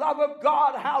 oh, love of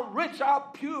God, how rich,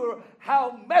 how pure,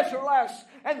 how measureless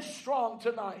and strong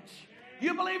tonight.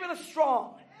 You believe it is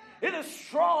strong. It is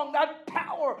strong, that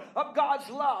power of God's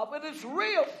love. It is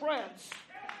real, friends.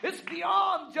 It's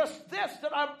beyond just this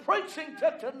that I'm preaching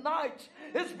to tonight.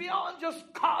 It's beyond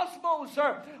just cosmos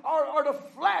or the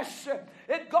flesh.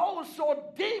 It goes so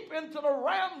deep into the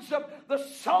realms of the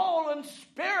soul and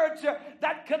spirit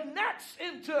that connects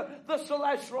into the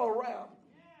celestial realm.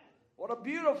 What a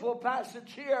beautiful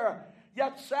passage here,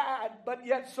 yet sad, but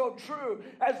yet so true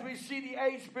as we see the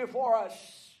age before us.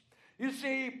 You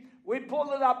see, we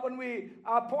pulled it up when we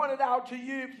pointed out to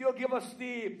you, if you'll give us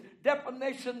the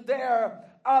definition there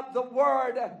of the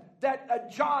word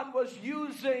that John was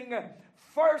using.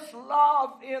 First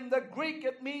love in the Greek,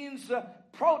 it means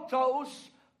protos,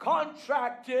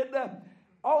 contracted,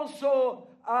 also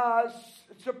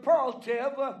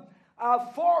superlative,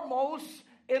 foremost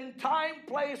in time,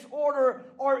 place, order,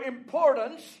 or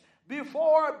importance,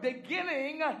 before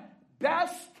beginning,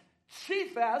 best,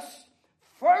 chiefest,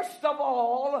 first of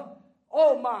all.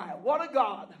 Oh my, what a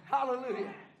God.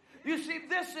 Hallelujah. You see,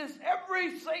 this is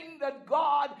everything that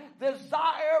God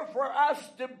desires for us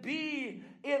to be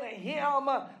in Him.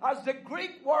 As the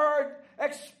Greek word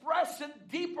expresses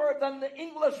it deeper than the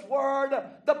English word,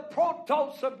 the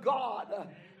protos of God.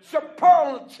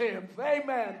 Superlative.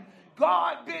 Amen.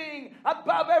 God being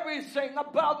above everything,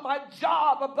 above my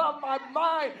job, above my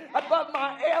mind, above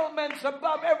my ailments,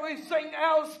 above everything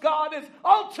else. God is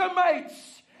ultimate.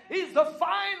 He's the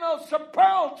final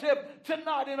superlative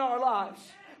tonight in our lives.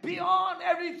 Beyond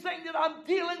everything that I'm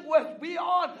dealing with,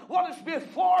 beyond what is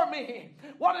before me,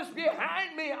 what is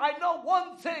behind me, I know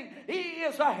one thing. He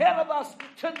is ahead of us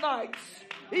tonight.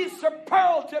 He's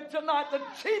superlative tonight, the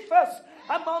chiefest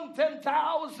among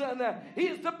 10,000. He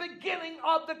is the beginning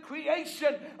of the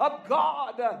creation of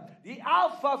God. The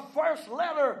alpha, first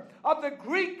letter of the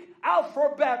Greek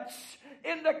alphabet,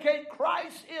 indicate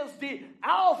Christ is the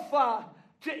alpha,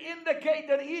 to indicate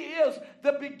that He is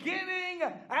the beginning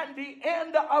and the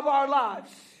end of our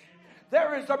lives.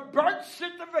 There is a birth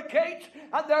certificate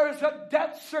and there is a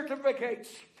death certificate.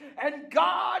 And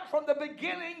God, from the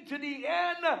beginning to the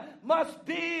end, must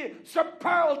be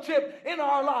superlative in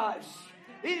our lives.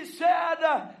 He said,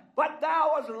 but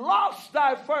thou hast lost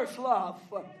thy first love.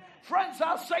 Friends,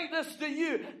 I'll say this to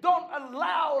you. Don't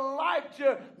allow life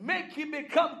to make you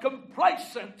become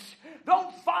complacent.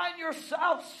 Don't find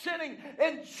yourself sitting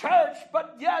in church,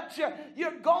 but yet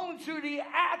you're going through the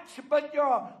act, but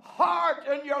your heart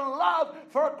and your love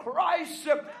for Christ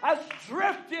has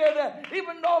drifted,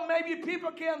 even though maybe people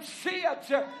can't see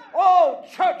it. Oh,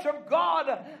 church of God,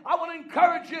 I want to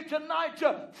encourage you tonight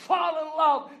to fall in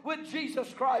love with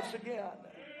Jesus Christ again.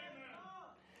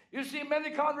 You see,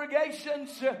 many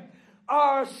congregations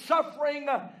are suffering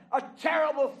a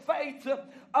terrible fate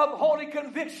of holy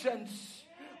convictions.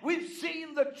 We've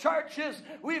seen the churches,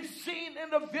 we've seen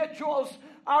individuals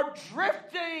are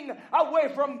drifting away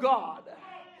from God.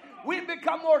 We've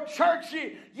become more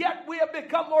churchy, yet we have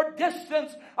become more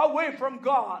distant away from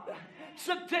God.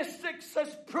 Statistics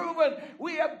has proven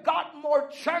we have got more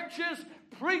churches,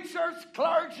 preachers,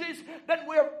 clergies than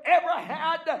we have ever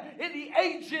had in the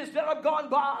ages that have gone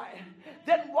by.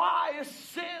 Then why is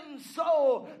sin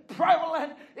so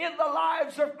prevalent in the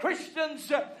lives of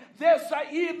Christians this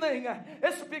evening?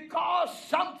 It's because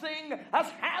something has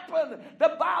happened.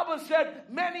 The Bible said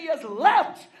many has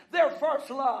left their first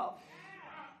love.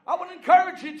 I want to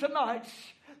encourage you tonight.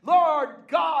 Lord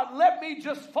God, let me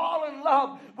just fall in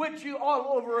love with you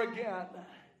all over again.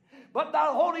 But that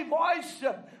holy voice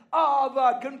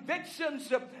of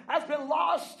convictions has been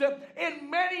lost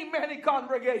in many, many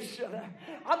congregations.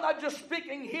 I'm not just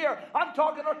speaking here. I'm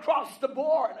talking across the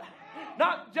board.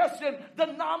 Not just in the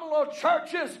nominal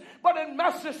churches, but in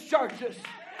message churches.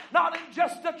 Not in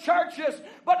just the churches,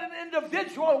 but in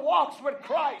individual walks with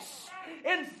Christ.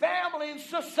 In family, in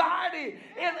society,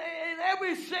 in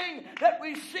everything that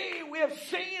we see, we have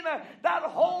seen that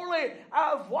holy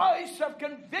voice of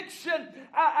conviction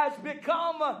has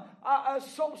become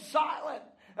so silent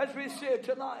as we see it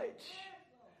tonight.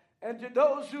 And to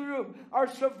those who are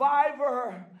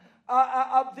survivor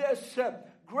of this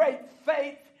great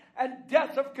faith and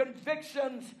death of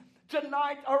convictions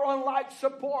tonight are on life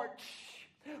support.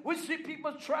 We see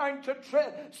people trying to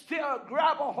still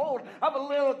grab a hold of a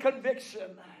little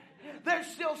conviction. There's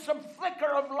still some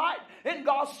flicker of light in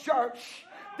God's church.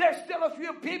 There's still a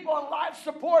few people on life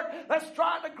support that's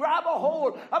trying to grab a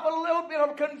hold of a little bit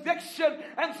of conviction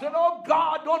and said, oh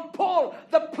God, don't pull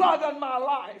the plug on my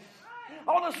life.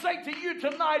 I want to say to you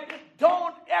tonight,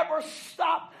 don't ever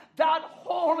stop that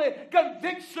holy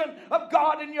conviction of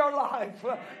God in your life.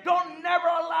 Don't never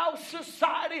allow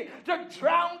society to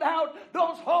drown out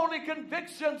those holy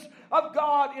convictions of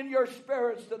God in your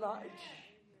spirits tonight.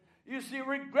 You see,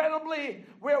 regrettably,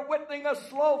 we're witnessing a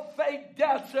slow fade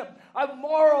death of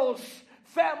morals,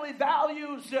 family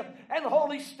values, and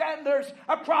holy standards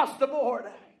across the board.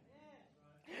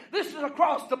 This is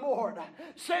across the board.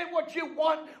 Say what you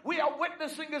want. We are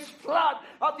witnessing this flood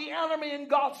of the enemy in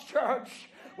God's church.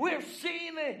 We have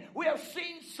seen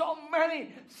so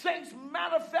many things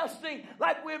manifesting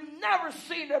like we've never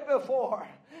seen it before.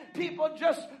 People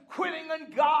just quitting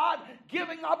on God,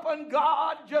 giving up on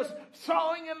God, just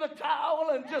throwing in the towel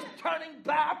and just turning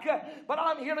back. But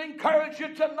I'm here to encourage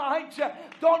you tonight.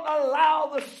 Don't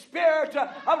allow the spirit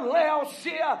of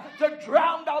Laodicea to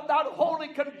drown out that holy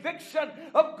conviction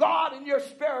of God in your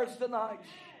spirits tonight.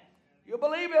 You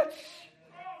believe it?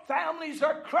 Families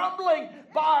are crumbling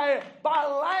by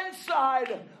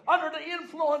landslide under the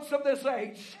influence of this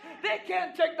age. They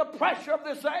can't take the pressure of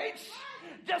this age.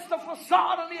 Just the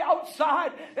facade on the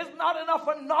outside is not enough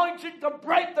anointing to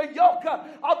break the yoke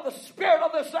of the spirit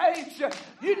of this age.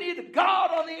 You need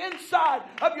God on the inside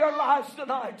of your lives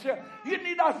tonight. You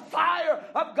need a fire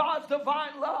of God's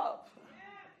divine love.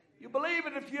 You believe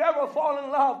it? If you ever fall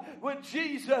in love with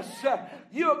Jesus,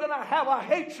 you're going to have a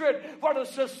hatred for the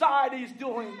society's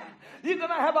doing. You're going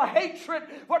to have a hatred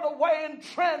for the way and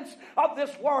trends of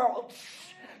this world.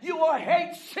 You will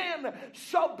hate sin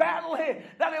so badly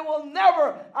that it will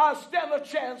never stand a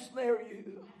chance near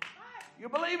you. You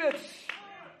believe it?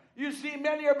 You see,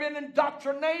 many are being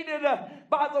indoctrinated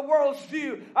by the world's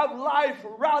view of life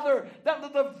rather than the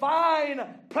divine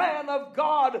plan of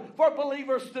God for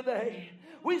believers today.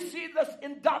 We see this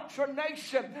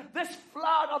indoctrination, this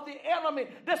flood of the enemy,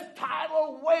 this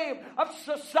tidal wave of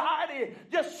society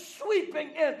just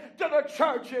sweeping into the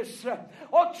churches.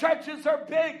 Oh, churches are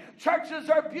big, churches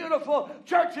are beautiful,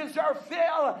 churches are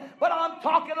filled, but I'm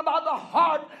talking about the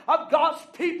heart of God's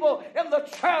people in the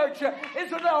church.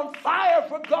 Is it on fire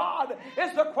for God?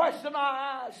 Is the question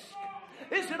I ask.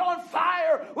 Is it on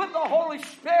fire with the Holy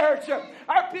Spirit?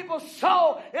 Are people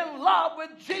so in love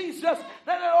with Jesus that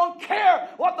they don't care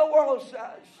what the world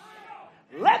says?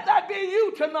 Let that be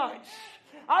you tonight.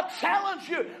 I challenge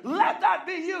you, let that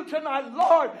be you tonight.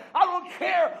 Lord, I don't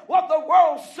care what the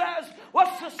world says,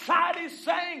 what society's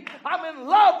saying. I'm in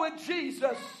love with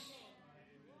Jesus.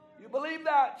 You believe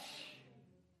that?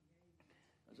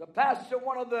 As a pastor,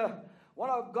 one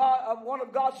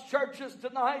of God's churches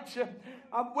tonight,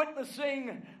 I'm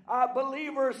witnessing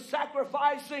believers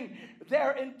sacrificing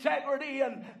their integrity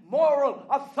and moral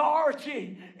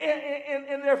authority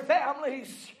in their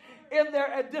families, in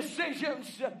their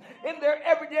decisions, in their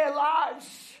everyday lives.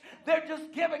 They're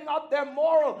just giving up their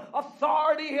moral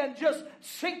authority and just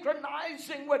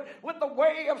synchronizing with the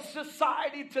way of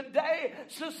society today.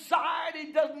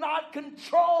 Society does not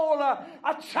control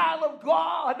a child of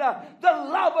God. The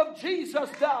love of Jesus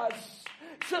does.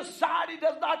 Society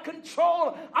does not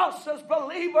control us as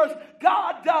believers.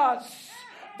 God does.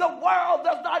 The world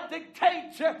does not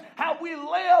dictate how we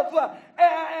live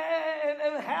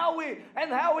and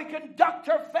how we conduct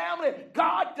our family.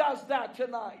 God does that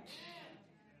tonight.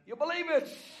 You believe it?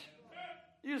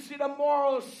 You see, the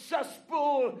moral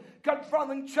cesspool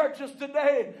confronting churches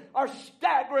today are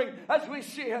staggering as we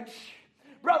see it.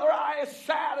 Brother, I is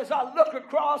sad as I look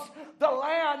across the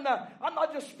land. I'm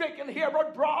not just speaking here,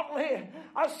 but broadly.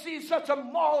 I see such a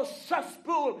moral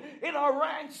cesspool in our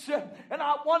ranks. And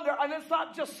I wonder, and it's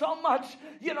not just so much,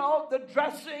 the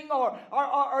dressing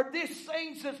or these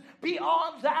things. It's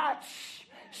beyond that.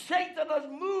 Satan has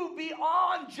moved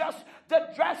beyond just the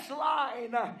dress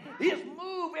line. He has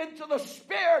moved into the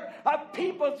spirit of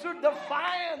people through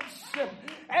defiance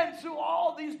and through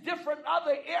all these different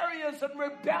other areas and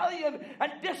rebellion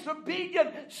and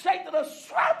disobedience. Satan has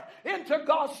swept into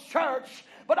God's church.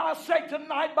 But I say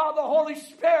tonight by the Holy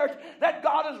Spirit that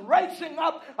God is raising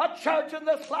up a church in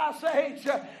this last age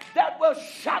that will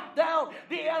shut down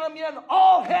the enemy and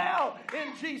all hell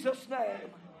in Jesus'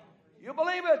 name. You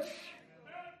believe it?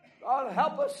 God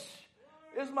help us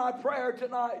is my prayer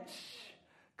tonight.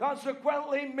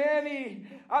 Consequently, many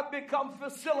have become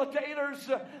facilitators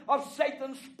of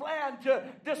Satan's plan to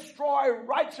destroy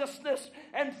righteousness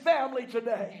and family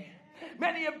today.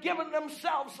 Many have given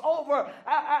themselves over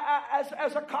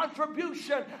as a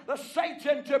contribution to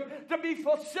Satan to be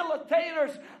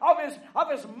facilitators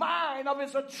of his mind, of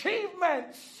his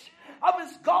achievements, of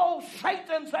his goals.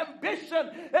 Satan's ambition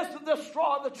is to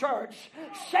destroy the church.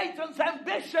 Satan's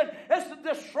ambition is to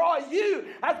destroy you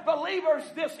as believers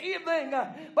this evening.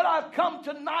 But I've come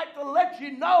tonight to let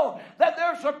you know that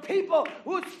there's a people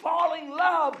who's falling in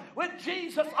love with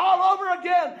Jesus all over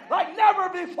again like never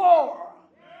before.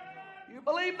 You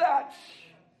believe that?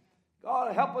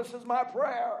 God help us is my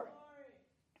prayer.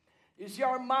 You see,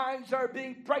 our minds are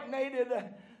being impregnated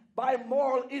by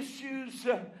moral issues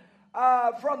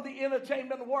from the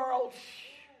entertainment world.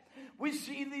 We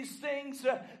see these things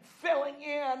filling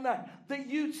in the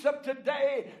youths of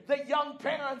today. The young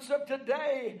parents of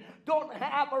today don't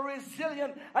have a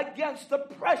resilience against the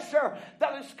pressure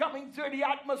that is coming through the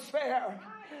atmosphere.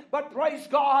 But praise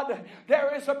God,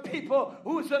 there is a people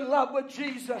who's in love with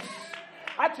Jesus.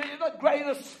 I tell you, the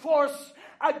greatest force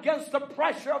against the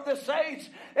pressure of this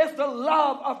age is the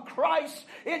love of Christ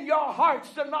in your hearts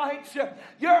tonight. The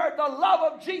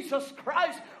love of Jesus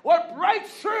Christ will break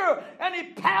through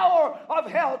any power of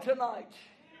hell tonight.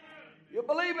 You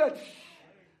believe it?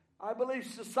 I believe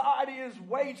society is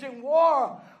waging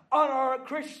war on our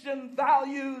Christian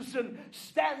values and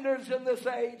standards in this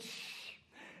age.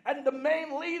 And the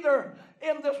main leader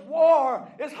in this war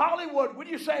is Hollywood. Would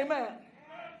you say amen?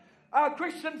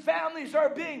 Christian families are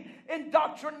being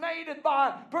indoctrinated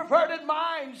by perverted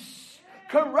minds,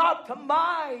 corrupt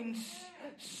minds.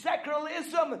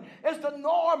 Secularism is the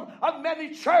norm of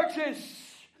many churches.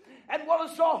 And what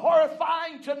is so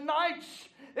horrifying tonight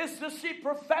is to see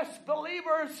professed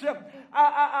believers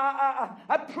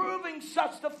approving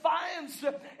such defiance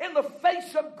in the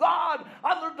face of God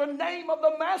under the name of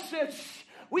the message.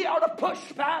 We are to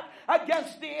push back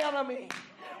against the enemy.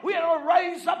 We are to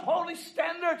raise up holy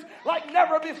standards like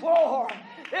never before.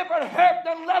 If it hurt,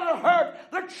 then let it hurt.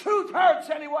 The truth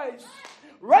hurts anyways.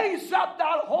 Raise up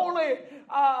that holy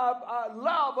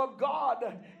love of God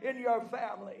in your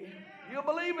family. You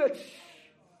believe it?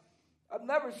 I've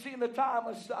never seen a time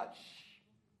as such.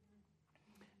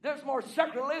 There's more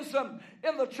secularism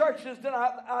in the churches than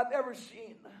I've ever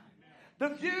seen. The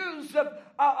views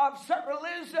of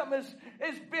secularism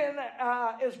has been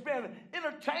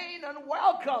entertained and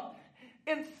welcomed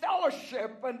in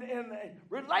fellowship and in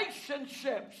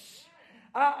relationships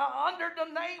under the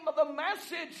name of the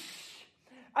message.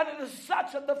 And it is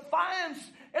such a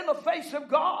defiance in the face of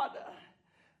God.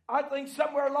 I think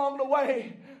somewhere along the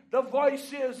way, the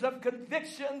voices of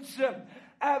convictions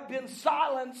have been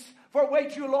silenced for way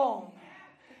too long.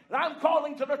 And I'm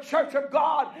calling to the church of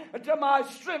God and to my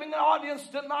streaming audience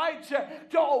tonight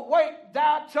to awake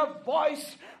that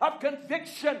voice of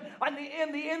conviction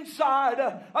in the inside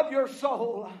of your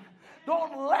soul.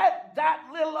 Don't let that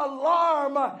little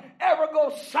alarm ever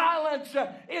go silent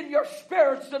in your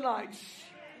spirits tonight.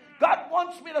 God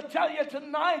wants me to tell you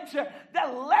tonight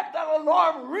that let that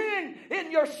alarm ring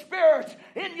in your spirit,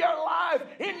 in your life,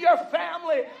 in your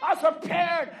family, as a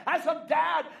parent, as a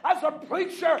dad, as a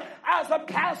preacher, as a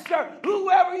pastor,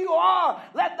 whoever you are,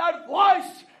 let that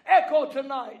voice echo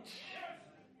tonight.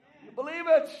 You believe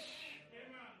it?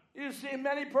 You see,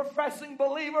 many professing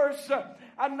believers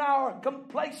are now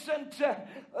complacent to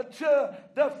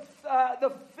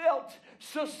the filth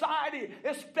society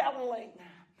is peddling.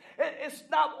 It's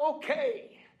not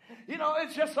okay.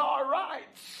 It's just all right.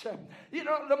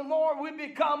 The more we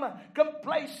become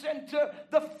complacent to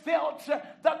the filth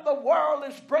that the world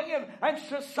is bringing, and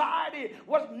society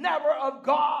was never of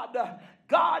God.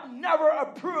 God never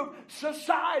approved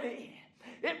society.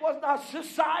 It was not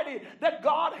society that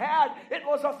God had. It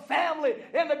was a family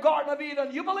in the Garden of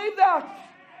Eden. You believe that?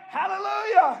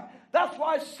 Hallelujah. That's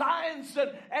why science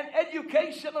and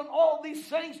education and all these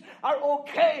things are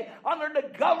okay under the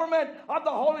government of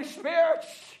the Holy Spirit.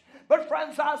 But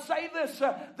friends, I say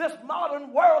this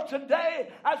modern world today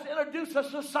has introduced a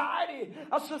society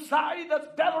that's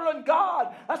better than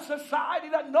God, a society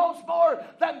that knows more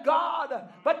than God.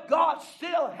 But God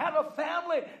still had a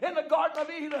family in the Garden of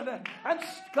Eden, and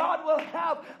God will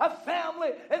have a family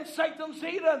in Satan's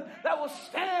Eden that will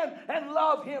stand and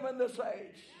love him in this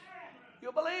age.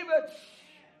 You believe it?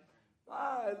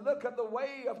 Look at the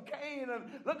way of Cain and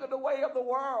look at the way of the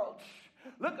world.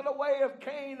 Look at the way of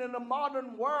Cain in the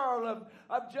modern world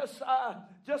of just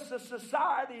a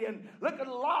society. And look at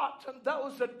Lot and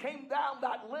those that came down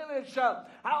that lineage,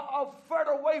 how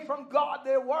further away from God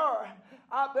they were.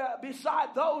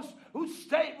 Beside those who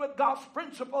stayed with God's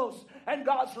principles and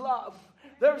God's love.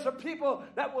 There's a people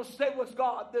that will stay with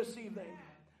God this evening.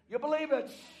 You believe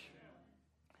it?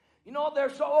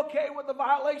 They're so okay with the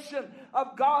violation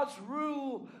of God's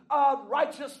rule of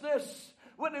righteousness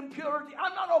with impurity.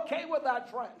 I'm not okay with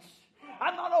that, friends.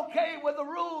 I'm not okay with the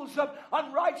rules of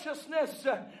unrighteousness,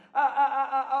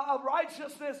 of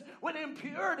righteousness with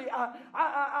impurity.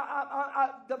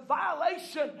 The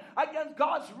violation against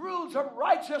God's rules of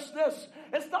righteousness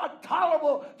is not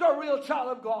tolerable to a real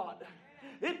child of God.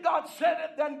 If God said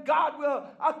it, then God will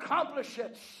accomplish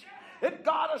it. If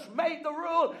God has made the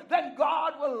rule, then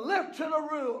God will live to the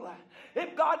rule.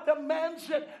 If God demands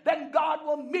it, then God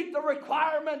will meet the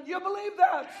requirement. You believe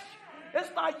that? It's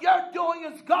not your doing,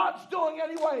 it's God's doing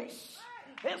anyways.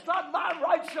 It's not my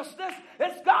righteousness,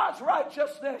 it's God's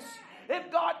righteousness.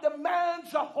 If God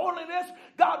demands a holiness,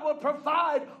 God will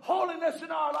provide holiness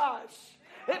in our lives.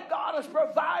 If God has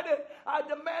provided a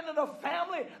demanded a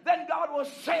family, then God will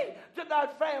say to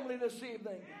that family this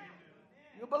evening.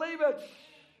 You believe it?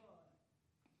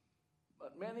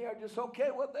 But many are just okay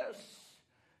with this.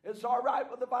 It's all right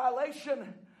with the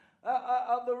violation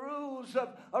of the rules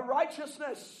of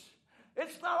righteousness.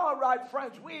 It's not all right,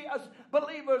 friends. We as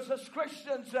believers, as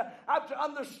Christians, have to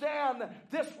understand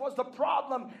this was the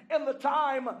problem in the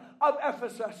time of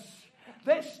Ephesus.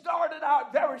 They started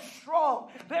out very strong.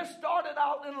 They started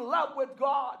out in love with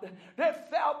God. They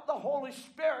felt the Holy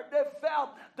Spirit. They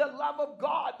felt the love of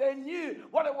God. They knew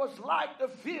what it was like to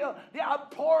feel the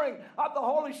outpouring of the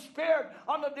Holy Spirit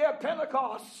on the day of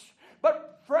Pentecost.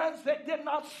 But friends, they did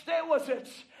not stay with it.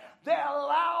 They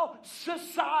allowed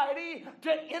society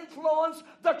to influence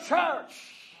the church.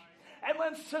 And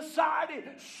when society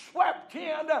swept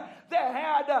in,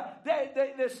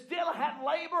 they still had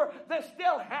labor, they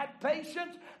still had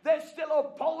patience, they still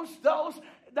opposed those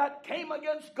that came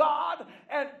against God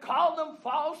and called them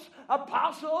false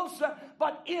apostles.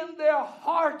 But in their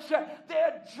hearts, they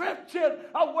had drifted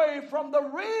away from the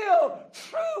real,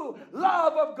 true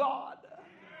love of God.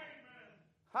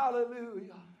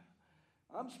 Hallelujah.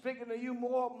 I'm speaking to you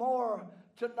more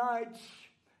tonight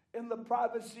in the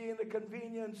privacy and the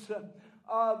convenience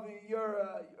of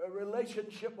your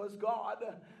relationship with God.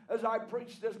 As I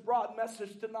preach this broad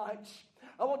message tonight,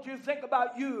 I want you to think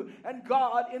about you and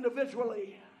God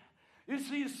individually. You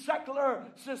see, secular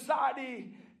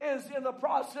society is in the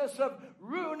process of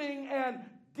ruining and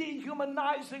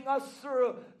dehumanizing us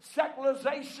through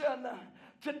secularization.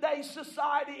 Today's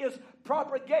society is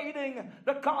propagating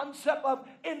the concept of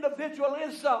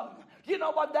individualism. You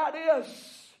know what that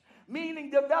is?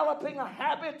 Meaning developing a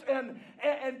habit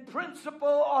and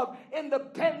principle of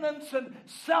independence and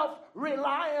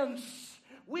self-reliance.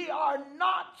 We are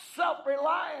not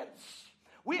self-reliance.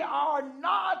 We are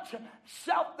not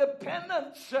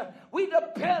self-dependence. We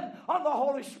depend on the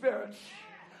Holy Spirit.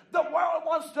 The world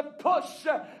wants to push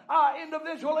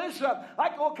individualism.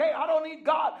 Like, okay, I don't need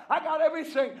God. I got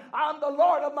everything. I'm the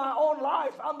Lord of my own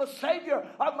life. I'm the Savior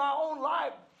of my own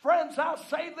life. Friends, I'll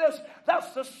say this.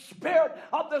 That's the spirit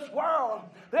of this world.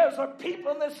 There's a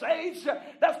people in this age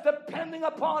that's depending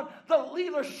upon the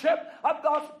leadership of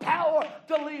God's power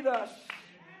to lead us.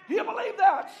 Do you believe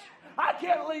that? I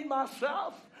can't lead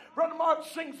myself. Brother Mark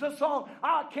sings the song,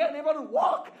 I can't even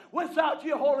walk without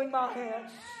you holding my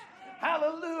hands.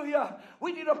 Hallelujah.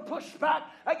 We need to push back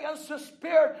against the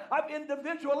spirit of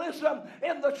individualism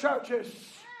in the churches.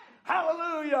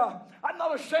 Hallelujah. I'm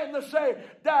not ashamed to say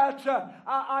that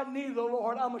I need the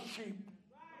Lord. I'm a sheep.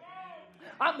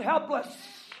 I'm helpless.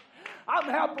 I'm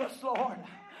helpless, Lord.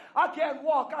 I can't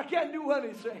walk. I can't do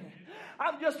anything.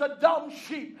 I'm just a dumb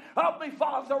sheep. Help me,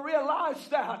 Father, to realize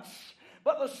that.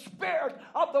 But the spirit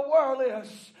of the world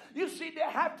is. You see, they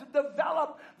have to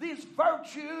develop these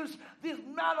virtues, these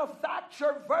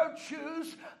manufactured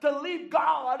virtues, to leave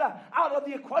God out of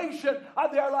the equation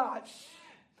of their lives.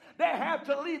 They have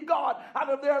to leave God out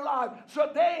of their lives. So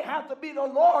they have to be the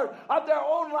Lord of their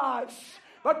own lives.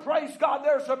 But praise God,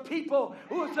 there's a people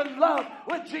who is in love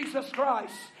with Jesus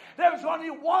Christ. There's only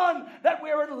one that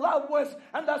we're in love with,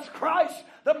 and that's Christ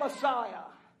the Messiah.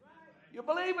 You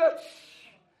believe it?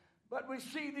 But we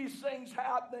see these things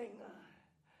happening.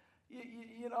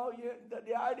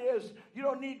 The idea is you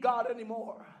don't need God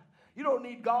anymore. You don't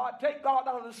need God. Take God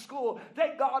out of the school.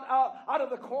 Take God out of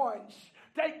the coins.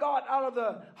 Take God out of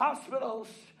the hospitals.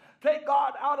 Take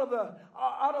God out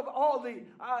of all the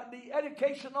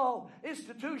educational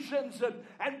institutions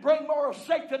and bring more of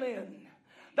Satan in.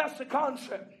 That's the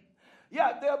concept.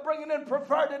 Yeah, they're bringing in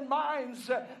perverted minds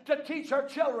to teach our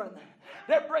children.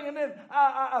 They're bringing in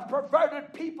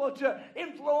perverted people to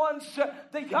influence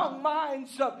the young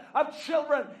minds of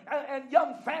children and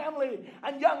young family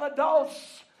and young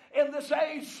adults in this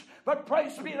age. But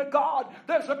praise be to God,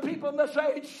 there's a people in this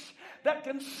age that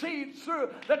can see through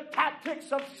the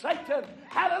tactics of Satan.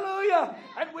 Hallelujah.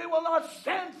 And we will not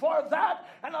stand for that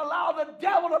and allow the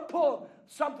devil to pull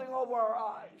something over our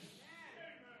eyes.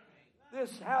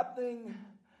 This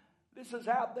is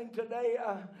happening today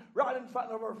right in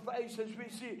front of our faces. We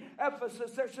see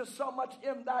Ephesus. There's just so much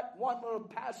in that one little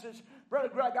passage. Brother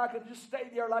Greg, I can just stay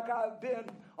there like I've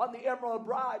been on the Emerald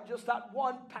Bride. Just that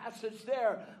one passage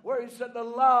there where he said the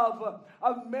love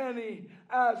of many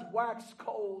as wax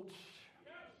cold.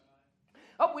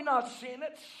 Have we not seen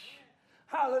it?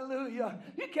 Hallelujah.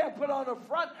 You can't put on a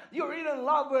front. You're either in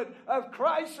love with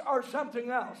Christ or something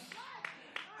else.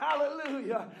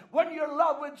 Hallelujah. When you're in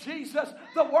love with Jesus,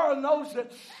 the world knows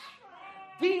it.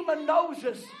 Demon knows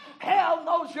it. Hell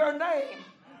knows your name.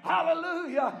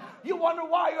 Hallelujah. You wonder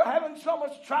why you're having so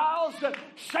much trials, that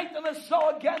Satan is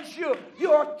so against you.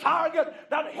 You're a target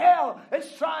that hell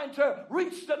is trying to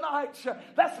reach tonight.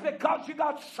 That's because you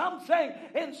got something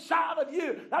inside of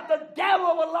you that the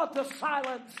devil will love to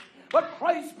silence. But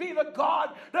praise be to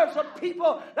God, there's a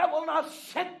people that will not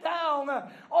sit down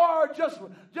or just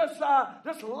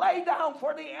lay down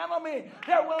for the enemy.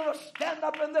 They're willing to stand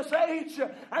up in this age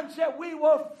and say, we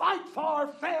will fight for our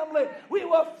family. We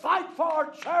will fight for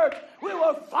our church. We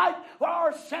will fight for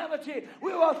our sanity.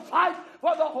 We will fight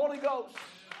for the Holy Ghost.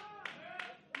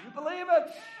 You believe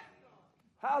it?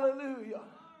 Hallelujah.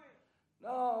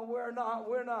 No, we're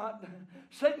not.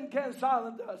 Satan can't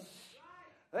silence us.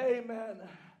 Amen.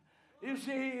 You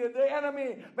see, the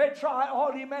enemy may try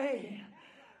all he may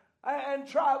and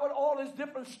try with all his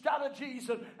different strategies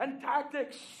and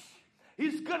tactics.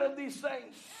 He's good at these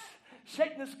things.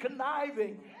 Satan is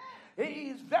conniving.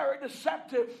 He's very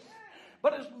deceptive.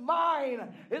 But his mind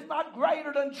is not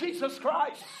greater than Jesus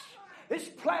Christ. His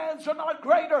plans are not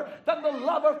greater than the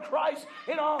love of Christ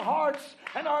in our hearts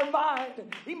and our mind.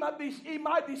 He might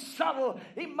be subtle.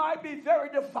 He might be very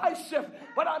divisive.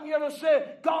 But I'm here to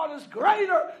say God is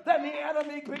greater than the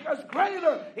enemy, because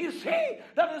greater is He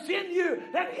that is in you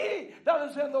than he that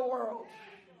is in the world.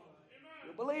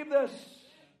 You believe this?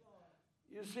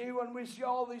 You see, when we see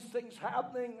all these things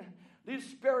happening, these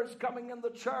spirits coming in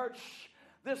the church,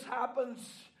 this happens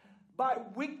by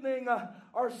weakening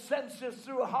our senses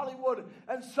through Hollywood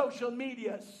and social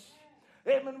medias.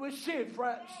 Amen. We see it,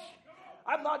 friends.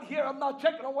 I'm not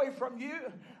taking away from you.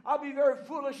 I'll be very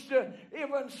foolish to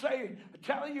even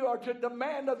tell you or to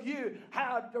demand of you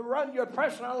how to run your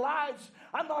personal lives.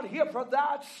 I'm not here for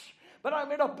that. But I'm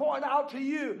going to point out to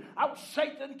you how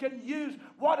Satan can use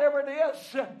whatever it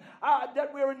is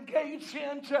that we're engaged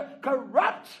in to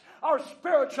corrupt our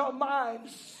spiritual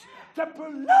minds, to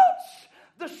pollute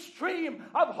the stream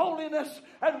of holiness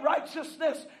and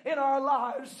righteousness in our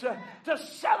lives, to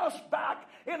set us back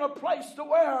in a place to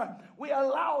where we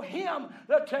allow him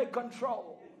to take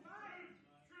control.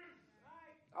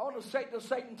 I want to say to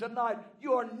Satan tonight,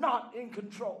 you are not in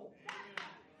control.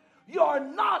 You are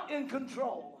not in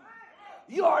control.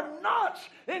 You are not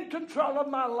in control of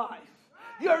my life.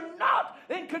 You're not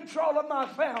in control of my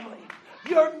family.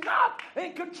 You're not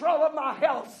in control of my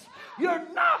health. You're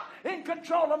not in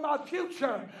control of my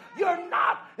future. You're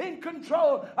not in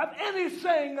control of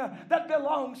anything that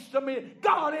belongs to me.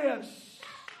 God is.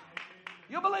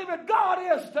 You believe it? God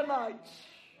is tonight.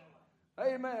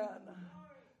 Amen.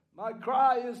 My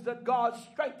cry is that God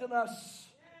strengthen us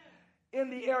in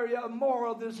the area of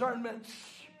moral discernment,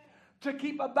 to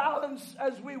keep a balance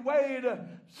as we wade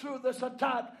through this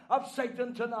attack of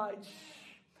Satan tonight.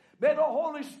 May the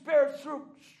Holy Spirit, through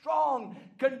strong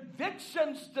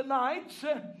convictions tonight,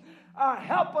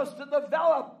 help us to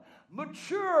develop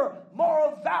mature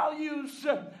moral values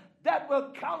that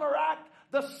will counteract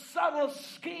the subtle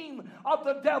scheme of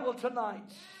the devil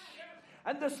tonight.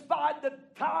 And despite the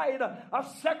tide of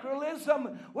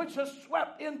secularism which has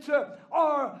swept into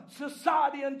our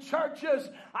society and churches,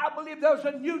 I believe there's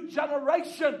a new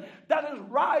generation that is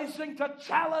rising to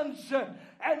challenge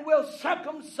and will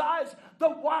circumcise the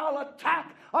wild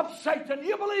attack of Satan.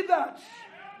 You believe that?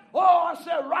 Oh, I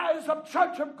said, rise up,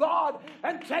 Church of God,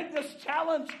 and take this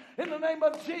challenge in the name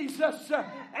of Jesus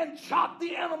and chop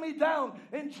the enemy down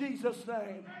in Jesus'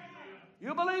 name.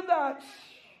 You believe that?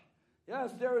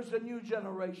 Yes, there is a new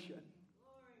generation.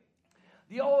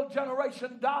 The old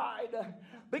generation died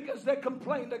because they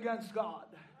complained against God.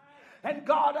 And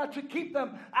God had to keep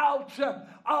them out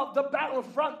of the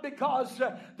battlefront because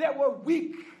they were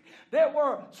weak. They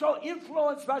were so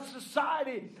influenced by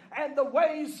society and the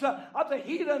ways of the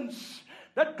heathens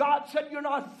that God said, you're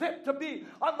not fit to be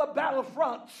on the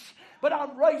battlefronts. But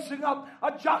I'm raising up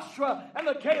a Joshua and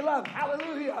a Caleb,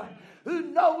 hallelujah, who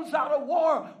knows how to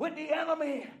war with the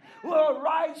enemy. Will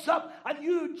rise up a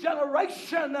new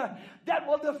generation that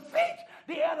will defeat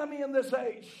the enemy in this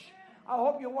age. I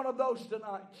hope you're one of those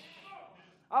tonight.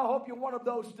 I hope you're one of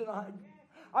those tonight.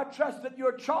 I trust that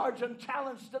you're charged and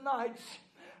challenged tonight,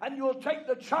 and you'll take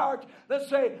the charge that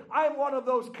say, I'm one of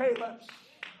those Calebs.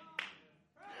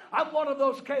 I'm one of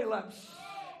those Calebs.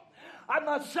 I'm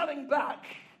not sitting back.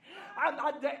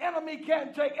 The enemy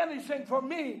can't take anything from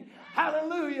me.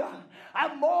 Hallelujah.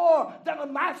 I'm more than a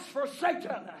match for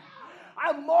Satan.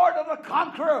 I'm more than a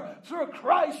conqueror through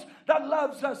Christ that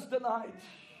loves us tonight.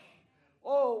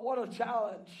 Oh, what a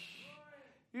challenge.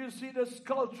 You see, this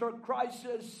cultural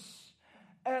crisis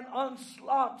and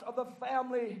onslaught of the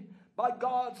family, by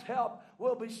God's help,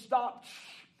 will be stopped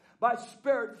by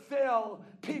Spirit-filled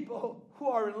people who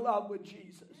are in love with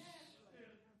Jesus.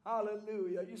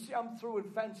 Hallelujah. You see, I'm through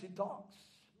with fancy talks.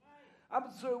 I'm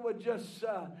through with just,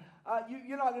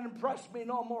 you're not going to impress me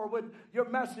no more with your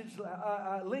message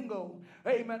lingo.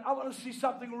 Amen. I want to see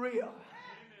something real.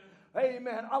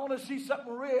 Amen. I want to see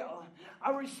something real.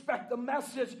 I respect the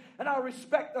message and I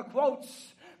respect the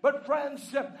quotes. But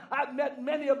friends, I've met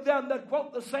many of them that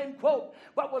quote the same quote,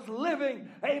 but was living,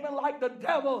 amen, like the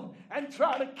devil and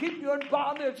trying to keep you in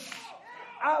bondage.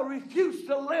 I refuse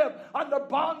to live under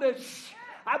bondage.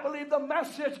 I believe the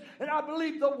message and I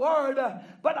believe the word,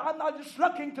 but I'm not just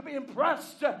looking to be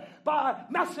impressed by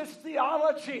message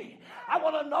theology. I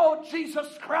want to know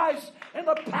Jesus Christ in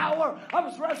the power of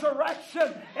his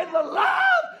resurrection, in the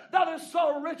love that is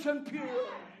so rich and pure.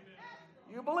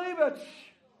 You believe it?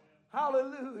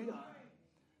 Hallelujah.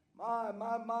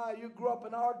 My, you grew up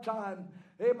in our time.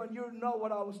 Amen. You know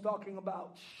what I was talking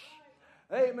about.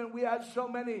 Amen. We had so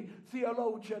many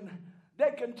theologians.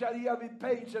 They can tell you every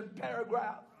page and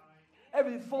paragraph,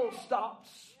 every full stops,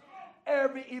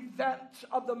 every event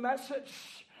of the message.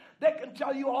 They can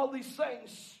tell you all these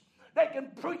things. They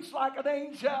can preach like an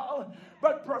angel.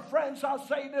 But for friends, I'll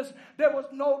say this. There was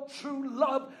no true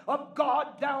love of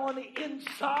God down on the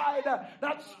inside.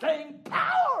 That staying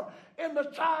power in the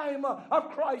time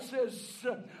of crisis.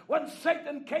 When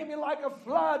Satan came in like a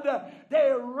flood,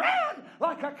 they ran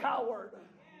like a coward.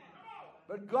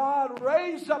 But God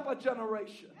raised up a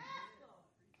generation.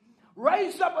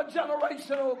 Raise up a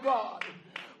generation, oh God.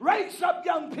 Raise up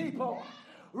young people.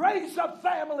 Raise up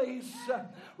families.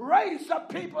 Raise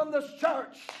up people in this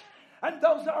church. And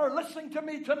those that are listening to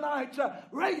me tonight,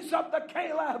 raise up the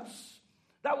Calebs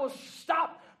that will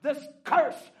stop this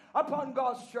curse upon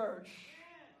God's church.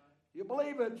 You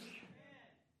believe it?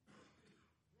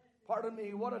 Pardon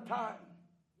me, what a time.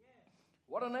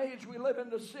 What an age we live in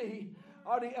to see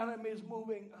are the enemies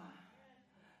moving.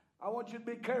 I want you to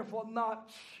be careful not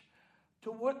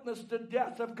to witness the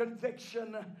death of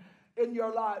conviction in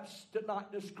your lives tonight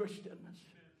as Christians.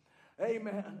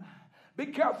 Amen. Be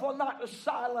careful not to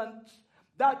silence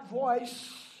that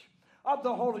voice of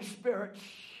the Holy Spirit.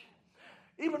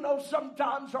 Even though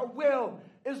sometimes our will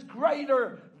is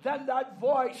greater than that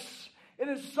voice, it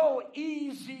is so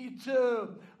easy to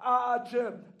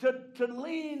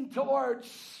lean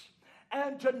towards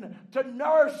and to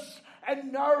nurse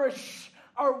and nourish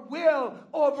our will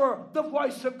over the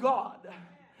voice of God.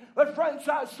 But friends,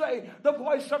 I say the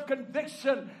voice of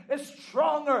conviction is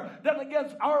stronger than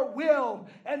against our will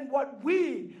and what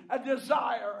we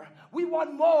desire. We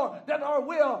want more than our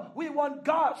will. We want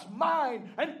God's mind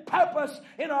and purpose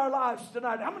in our lives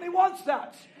tonight. How many wants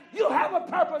that? You have a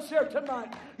purpose here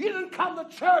tonight. You didn't come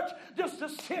to church just to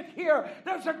sit here.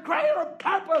 There's a greater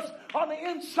purpose on the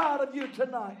inside of you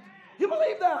tonight. You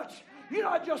believe that? You're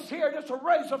not just here just to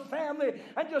raise a family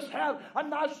and just have a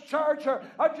nice church or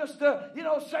just to,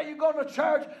 say you're going to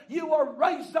church. You were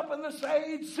raised up in this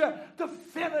age to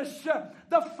finish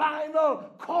the final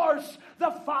course,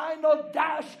 the final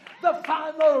dash, the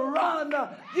final run.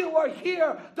 You were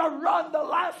here to run the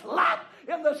last lap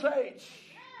in this age.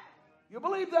 You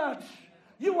believe that?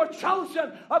 You were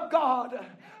chosen of God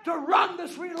to run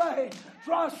this relay.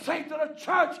 So I say to the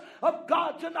church of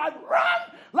God tonight, run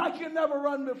like you never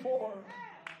run before.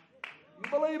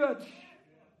 You believe it?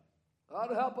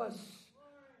 God help us.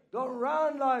 Don't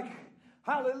run like,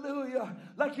 hallelujah,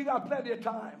 like you got plenty of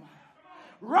time.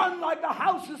 Run like the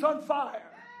house is on fire.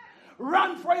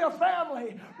 Run for your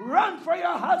family. Run for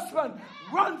your husband.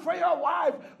 Run for your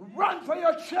wife. Run for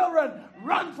your children.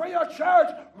 Run for your church.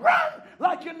 Run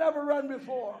like you never run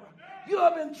before. You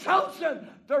have been chosen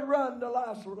to run the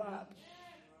last lap.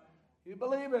 You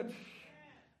believe it?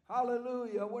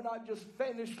 Hallelujah. We're not just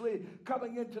faintly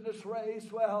coming into this race.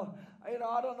 Well,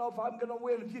 I don't know if I'm going to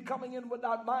win. If you're coming in with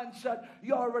that mindset,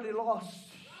 you're already lost.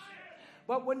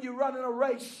 But when you run in a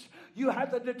race, you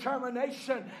have the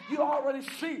determination. You already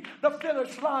see the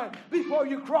finish line before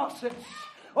you cross it.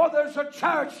 Or there's a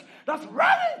church that's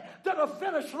running to the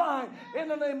finish line in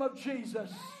the name of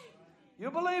Jesus.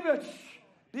 You believe it?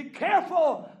 Be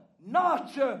careful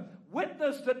not to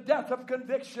witness the death of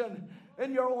conviction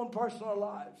in your own personal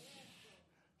lives.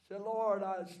 Say, Lord,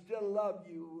 I still love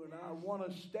you and I want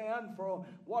to stand for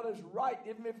what is right,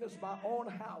 even if it's my own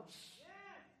house.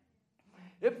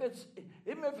 Even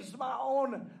if it's my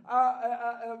own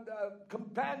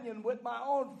companion, with my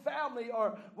own family,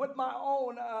 or with my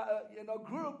own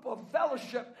group of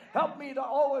fellowship, help me to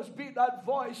always be that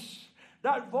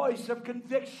voice of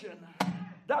conviction,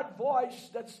 that voice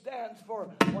that stands for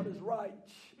what is right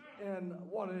and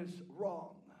what is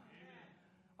wrong.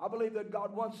 I believe that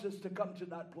God wants us to come to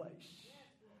that place.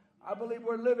 I believe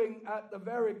we're living at the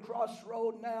very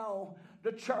crossroad now.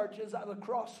 The church is at a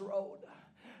crossroad.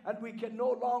 And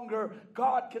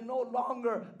God can no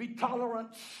longer be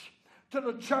tolerant to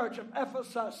the church of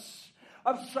Ephesus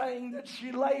of saying that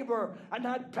she labored and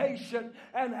had patience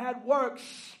and had works.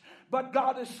 But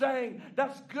God is saying,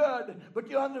 that's good. But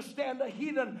you understand the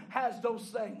heathen has those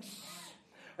things.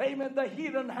 Amen. The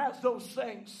heathen has those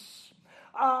things.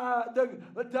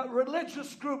 The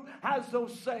religious group has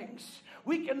those things.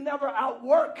 We can never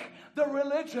outwork the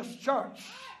religious church.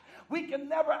 We can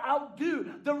never outdo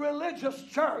the religious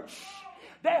church.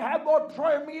 They have more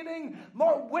prayer meeting,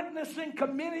 more witnessing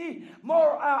committee,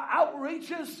 more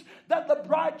outreaches than the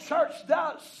bride church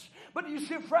does. But you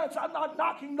see, friends, I'm not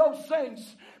knocking those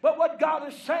things. But what God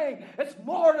is saying, it's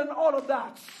more than all of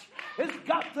that. It's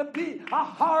got to be a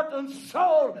heart and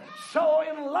soul so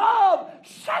in love,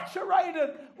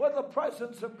 saturated with the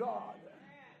presence of God.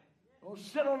 Don't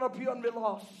sit on a pew and be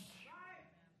lost.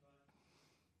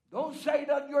 Don't say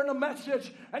that you're in a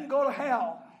message and go to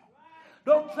hell.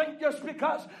 Don't think just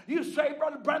because you say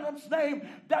Brother Branham's name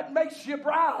that makes you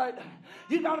bride.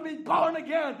 You got to be born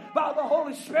again by the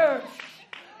Holy Spirit.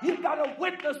 You've got to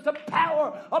witness the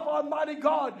power of Almighty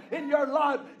God in your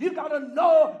life. You've got to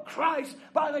know Christ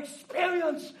by an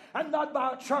experience and not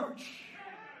by a church.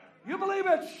 You believe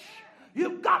it?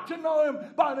 You've got to know Him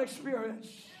by an experience.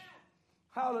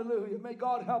 Hallelujah. May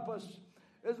God help us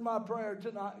is my prayer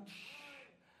tonight.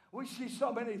 We see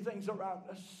so many things around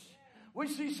us. We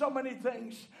see so many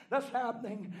things that's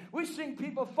happening. We've seen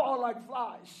people fall like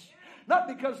flies. Not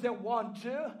because they want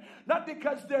to. Not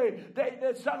because they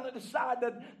suddenly decide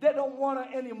that they don't want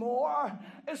it anymore.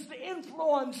 It's the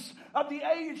influence of the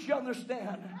age, you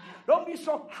understand. Don't be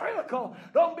so critical.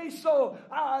 Don't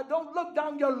look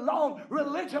down your long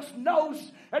religious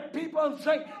nose at people and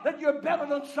think that you're better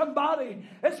than somebody.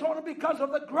 It's only because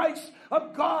of the grace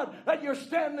of God that you're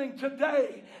standing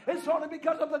today. It's only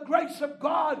because of the grace of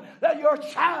God that you're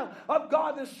a child of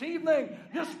God this evening.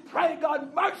 Just pray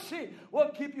God mercy will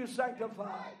keep you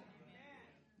sanctified.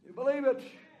 You believe it?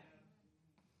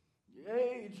 The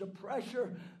age, the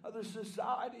pressure of the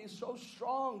society is so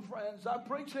strong, friends. I'm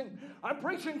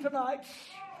preaching tonight.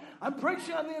 I'm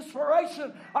preaching on the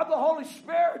inspiration of the Holy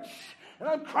Spirit. And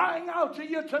I'm crying out to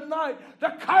you tonight.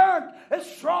 The current is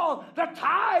strong. The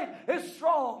tide is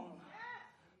strong.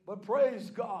 But praise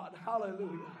God.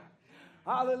 Hallelujah.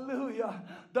 Hallelujah.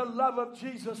 The love of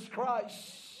Jesus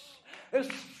Christ is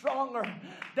stronger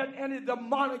than any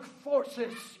demonic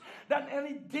forces, than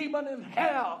any demon in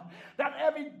hell, than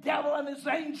every devil and his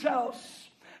angels,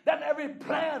 than every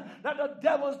plan that the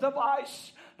devil's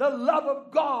devised. The love of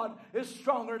God is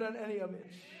stronger than any of it.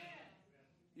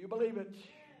 You believe it?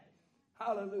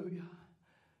 Hallelujah.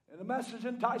 In the message,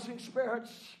 Enticing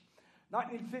Spirits,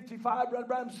 1955, Brother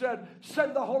Branham said,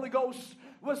 send the Holy Ghost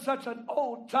with such an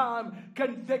old-time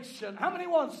conviction. How many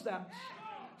wants that?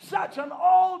 Such an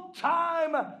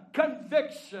old-time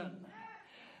conviction.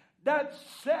 That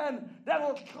sin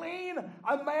that'll clean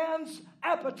a man's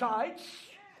appetites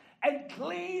and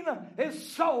clean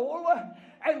his soul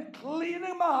and clean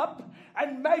him up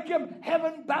and make him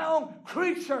heaven-bound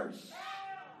creatures.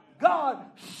 God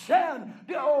send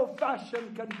the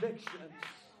old-fashioned convictions.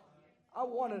 I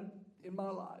want it in my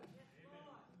life.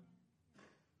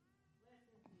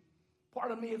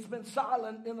 Part of me has been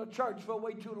silent in the church for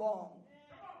way too long.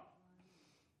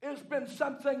 It's been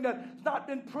something that's not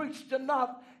been preached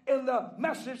enough in the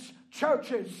message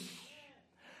churches.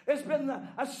 It's been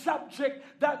a subject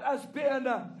that has been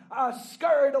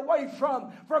scurried away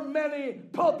from many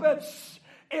pulpits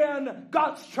in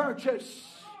God's churches.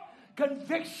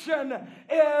 Conviction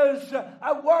is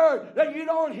a word that you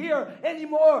don't hear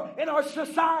anymore in our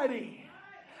society.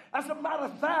 As a matter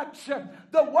of fact,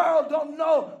 the world don't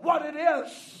know what it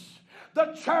is.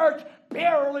 The church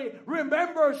barely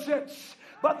remembers it.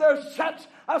 But there's such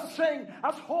a thing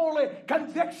as holy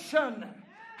conviction.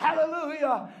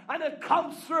 Hallelujah. And it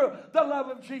comes through the love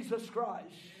of Jesus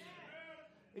Christ.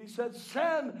 He said,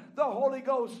 send the Holy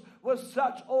Ghost with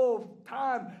such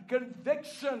old-time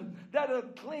conviction that it'll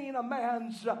clean a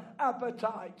man's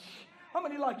appetite. How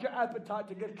many like your appetite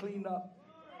to get cleaned up?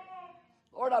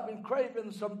 Lord, I've been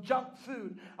craving some junk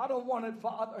food. I don't want it,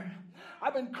 Father.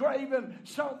 I've been craving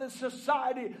some of this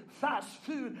society fast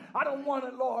food. I don't want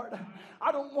it, Lord.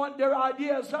 I don't want their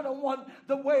ideas. I don't want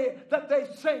the way that they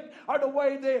think or the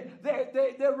way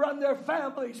they run their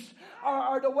families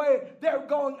or the way they're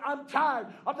going. I'm tired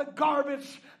of the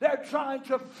garbage they're trying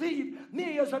to feed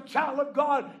me as a child of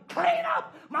God. Clean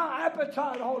up my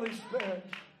appetite, Holy Spirit.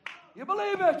 You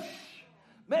believe it?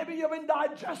 Maybe you've been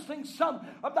digesting some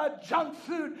of that junk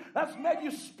food that's made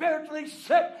you spiritually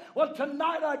sick. Well,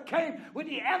 tonight I came with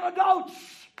the antidotes.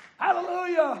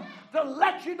 Hallelujah. To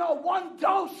let you know one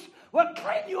dose will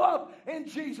clean you up in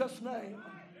Jesus' name.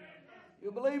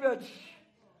 You believe it?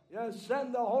 Yes,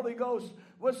 send the Holy Ghost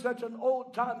with such an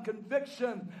old-time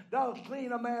conviction that'll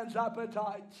clean a man's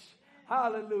appetites.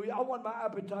 Hallelujah. I want my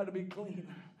appetite to be clean.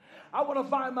 I want to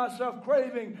find myself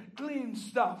craving clean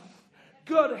stuff.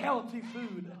 Good, healthy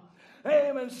food.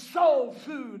 Amen. Soul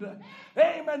food.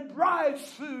 Amen. Bride's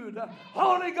food.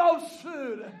 Holy Ghost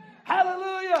food.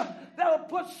 Hallelujah. That'll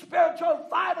put spiritual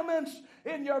vitamins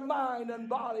in your mind and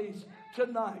bodies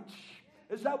tonight.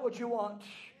 Is that what you want?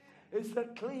 Is to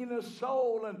clean his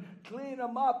soul and clean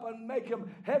him up and make him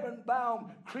heaven-bound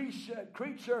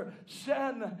creature.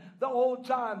 Send the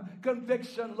old-time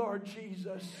conviction, Lord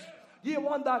Jesus. Do you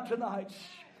want that tonight?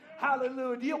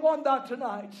 Hallelujah. Do you want that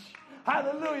tonight?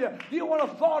 Hallelujah. Do you want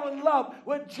to fall in love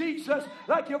with Jesus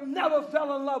like you've never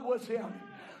fell in love with him?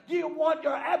 Do you want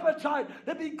your appetite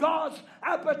to be God's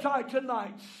appetite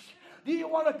tonight? Do you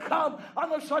want to come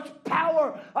under such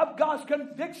power of God's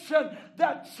conviction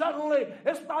that suddenly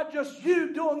it's not just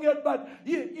you doing it, but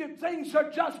you things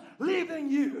are just leaving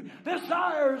you.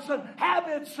 Desires and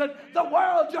habits and the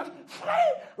world just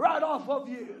flee right off of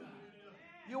you.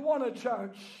 You want a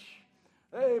church.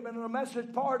 Amen. In the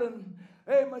message, pardon.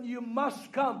 Amen. You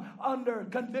must come under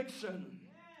conviction.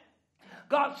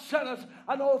 God sent us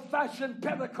an old-fashioned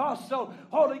Pentecostal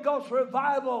Holy Ghost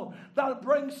revival that'll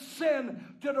bring sin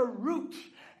to the root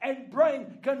and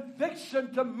bring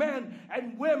conviction to men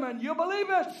and women. You believe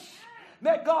it?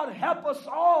 May God help us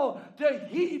all to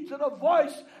heed to the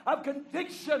voice of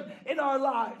conviction in our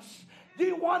lives. Do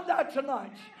you want that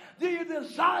tonight? Do you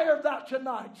desire that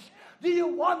tonight? Do you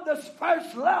want this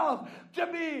first love to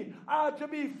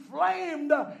be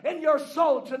flamed in your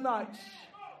soul tonight?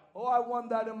 Oh, I want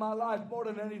that in my life more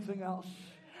than anything else.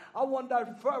 I want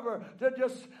that fervor to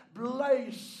just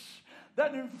blaze.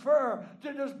 That fervor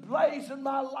to just blaze in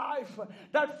my life.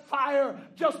 That fire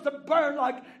just to burn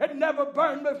like it never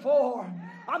burned before.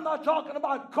 I'm not talking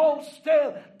about cold,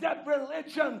 stale, dead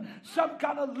religion, some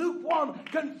kind of lukewarm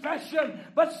confession,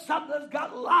 but something that's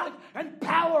got life and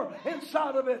power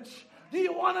inside of it. Do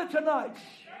you want it tonight?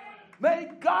 May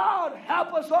God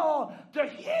help us all to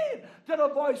heed to the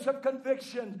voice of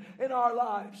conviction in our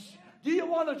lives. Do you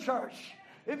want a church?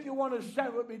 If you want to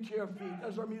stand with me to your feet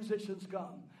as our musicians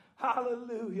come.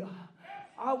 Hallelujah.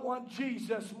 I want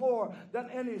Jesus more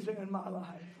than anything in my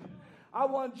life. I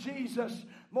want Jesus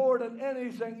more than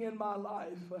anything in my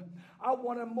life. I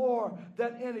want him more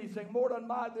than anything, more than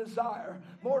my desire,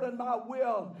 more than my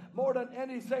will, more than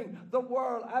anything the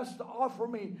world has to offer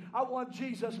me. I want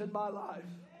Jesus in my life.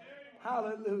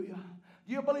 Hallelujah.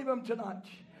 Do you believe him tonight?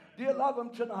 Do you love him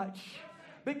tonight?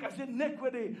 because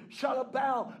iniquity shall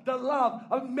abound. The love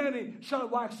of many shall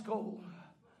wax cold.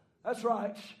 That's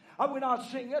right. Are we not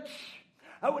seeing it?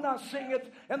 Are we not seeing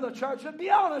it in the church? And be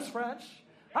honest, friends.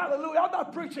 Hallelujah. I'm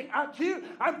not preaching at you.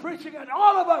 I'm preaching at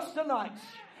all of us tonight.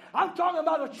 I'm talking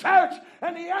about a church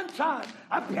in the end time.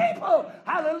 A people,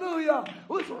 hallelujah,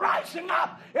 who's rising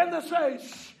up in this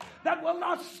age that will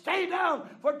not stay down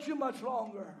for too much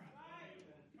longer.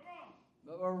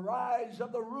 The rise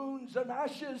of the ruins and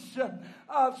ashes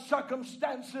of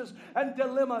circumstances and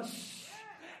dilemmas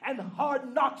and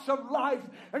hard knocks of life,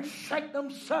 and shake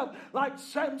themselves like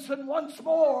Samson once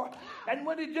more. And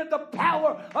when he did, the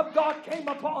power of God came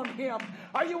upon him.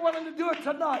 Are you willing to do it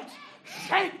tonight?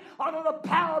 Shake under the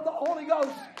power of the Holy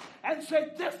Ghost and say,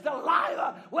 this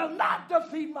Delilah will not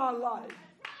defeat my life.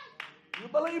 You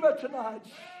believe it tonight?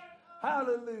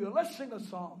 Hallelujah. Let's sing a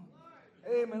song.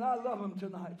 Amen. I love him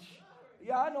tonight.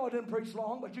 Yeah, I know I didn't preach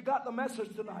long, but you got the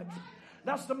message tonight.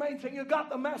 That's the main thing. You got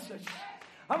the message.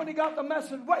 How many got the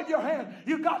message? Wave your hand.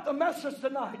 You got the message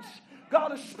tonight.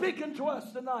 God is speaking to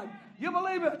us tonight. You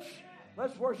believe it?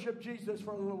 Let's worship Jesus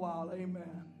for a little while.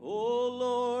 Amen. Oh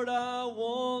Lord, I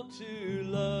want to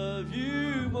love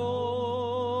you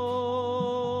more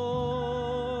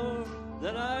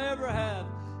than I ever have,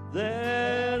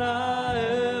 than I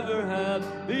ever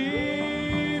have before.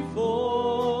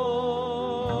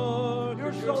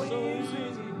 You're so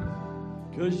easy.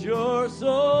 'Cause you're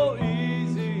so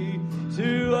easy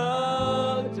to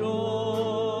adore.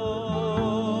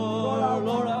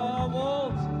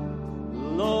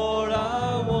 Lord,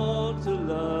 I want to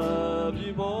love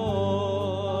you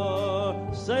more.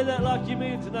 Say that like you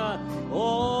mean tonight.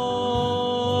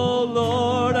 Oh,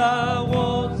 Lord, I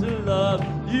want to love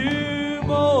you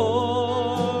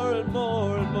more and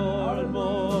more and more and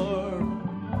more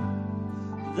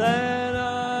than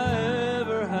I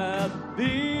ever have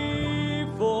before.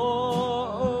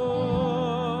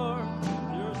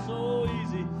 You're so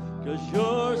easy, 'cause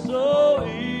you're so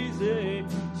easy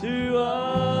to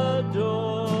adore.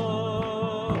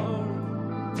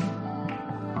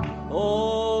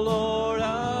 Oh Lord,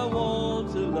 I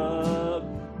want to love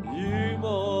you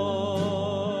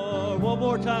more. One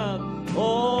more time.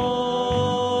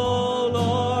 Oh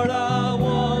Lord, I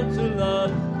want to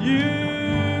love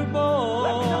you more.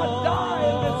 Let me not die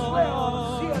in this realm of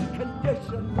sin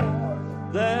condition, Lord.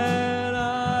 Than I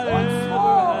Once ever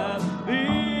more. have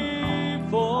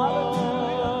before.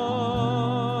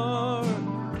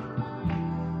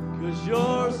 'Cause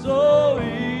you're so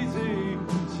easy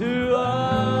to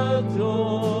adore.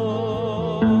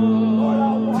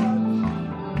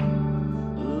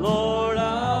 Lord,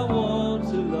 I want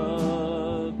to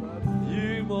love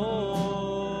you more.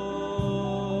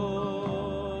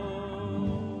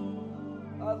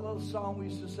 That little song we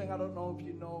used to sing, I don't know if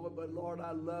you know it, but Lord,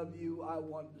 I love you. I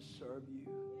want to serve you.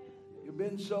 You've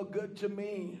been so good to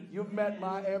me. You've met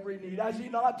my every need. Has he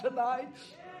not tonight?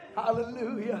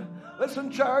 Hallelujah.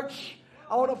 Listen, church,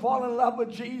 I want to fall in love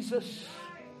with Jesus.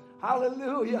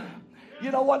 Hallelujah. You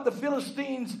know what? The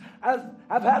Philistines have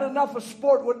had enough of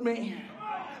sport with me.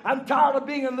 I'm tired of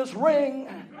being in this ring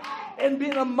and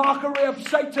being a mockery of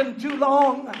Satan too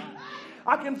long.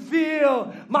 I can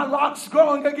feel my locks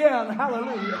growing again.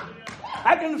 Hallelujah.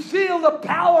 I can feel the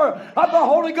power of the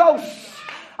Holy Ghost.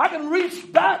 I can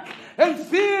reach back and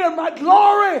feel my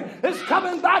glory is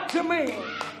coming back to me.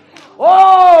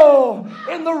 Oh,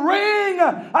 in the ring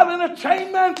of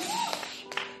entertainment,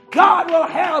 God will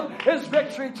have his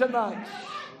victory tonight.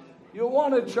 You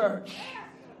want it, church?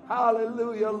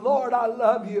 Hallelujah. Lord, I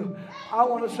love you. I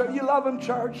want to serve you. Love him,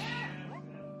 church.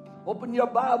 Open your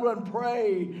Bible and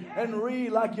pray and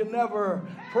read like you never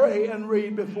pray and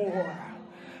read before.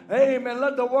 Amen.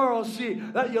 Let the world see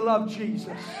that you love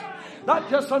Jesus. Not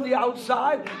just on the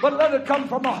outside, but let it come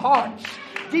from a heart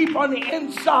deep on the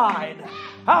inside.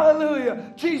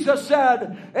 Hallelujah. Jesus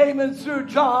said, amen, through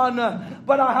John,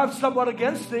 but I have somewhat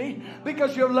against thee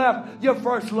because you left your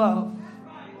first love.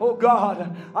 Oh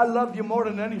God, I love you more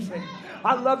than anything.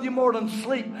 I love you more than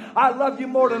sleep. I love you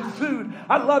more than food.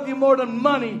 I love you more than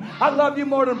money. I love you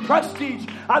more than prestige.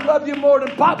 I love you more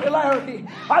than popularity.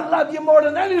 I love you more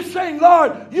than anything,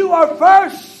 Lord. You are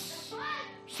first,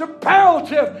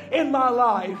 superlative in my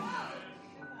life.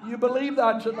 You believe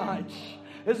that tonight?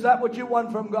 Is that what you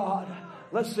want from God?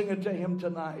 Let's sing it to him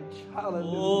tonight.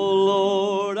 Hallelujah. Oh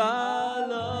Lord, I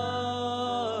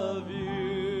love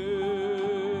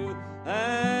you,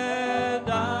 and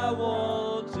I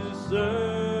want to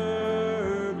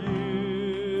serve you.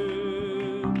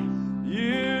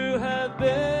 You have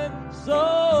been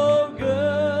so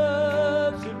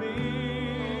good to me,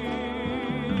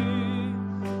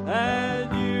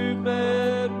 and you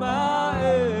met my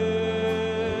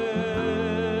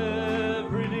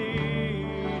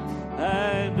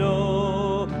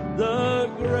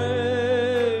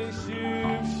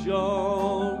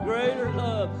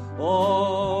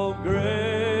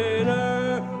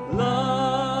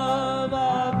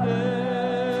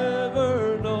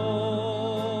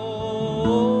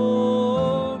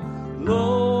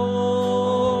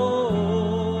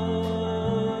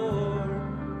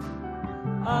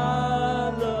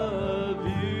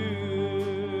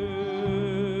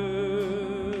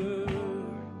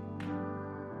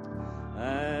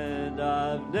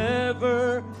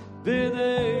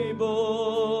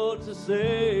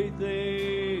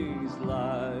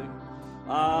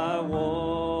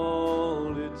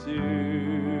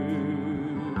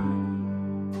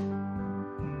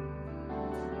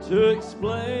to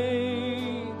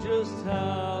explain just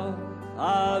how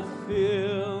I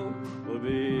feel would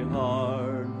be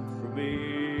hard for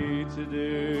me to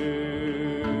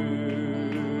do.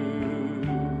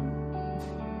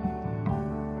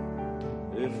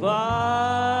 If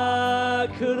I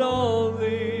could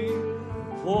only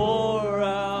pour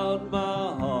out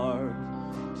my heart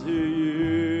to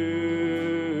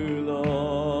you,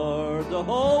 Lord, the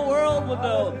whole world would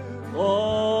know.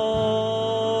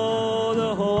 Oh,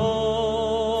 the whole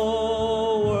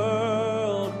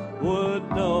world would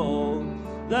know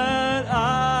that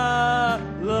I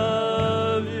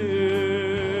love you.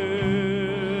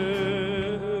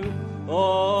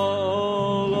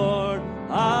 Oh, Lord,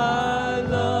 I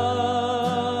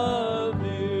love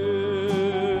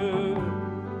you,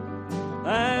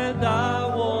 and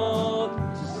I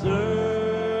want to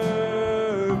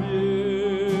serve you.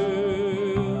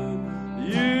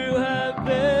 You have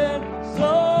been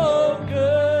so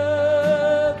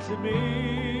good to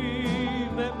me,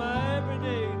 met my every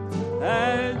need,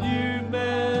 and you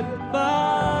met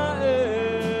my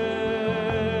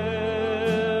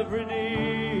every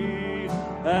need,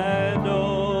 and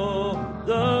oh,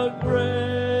 the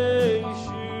grace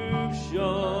you've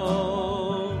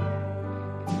shown.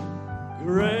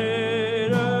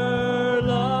 Greater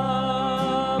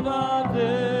love I've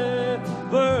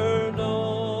never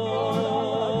known,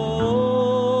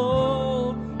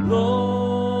 Lord,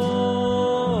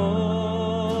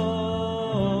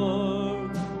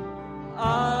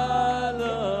 I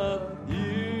love you.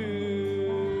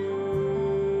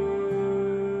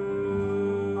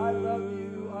 I love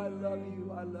you, I love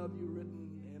you, I love you, written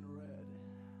in red.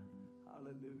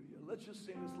 Hallelujah. Let's just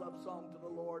sing this love song to the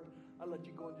Lord. I'll let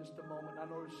you go in just a moment. I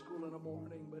know it's school in the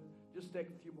morning, but just take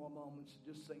a few more moments and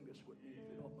just sing this with me if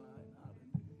you don't mind.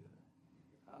 Hallelujah.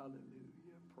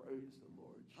 Hallelujah. Praise the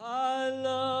Lord Jesus. I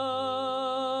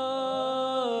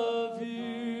love you.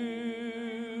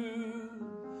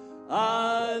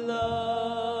 I love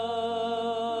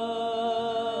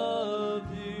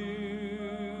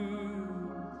you.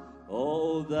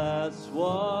 Oh, that's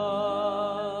what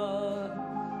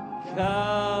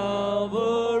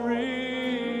Calvary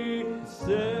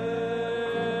said.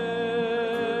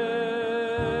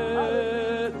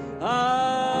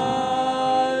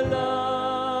 I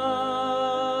love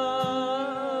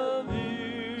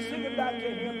you. Sing it back to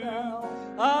him now.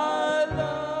 I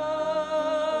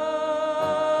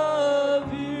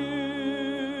love you.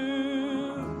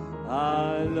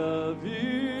 I love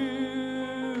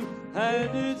you.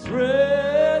 And it's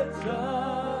written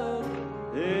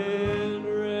in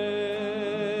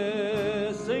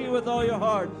red. Sing it with all your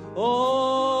heart.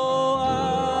 Oh,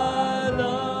 I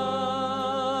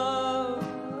love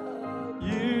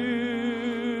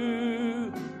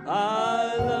you.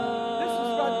 I love This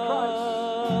is what Christ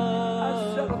has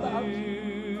said about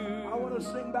you. I want to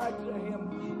sing back to him.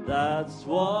 That's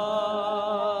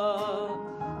what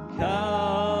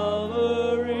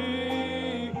Calvary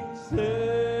said.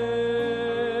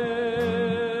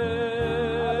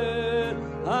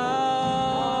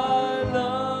 I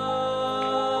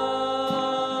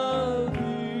love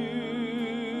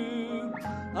you.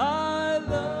 I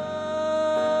love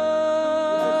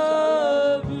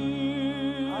you.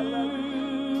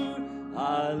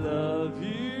 I love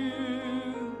you.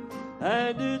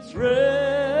 And it's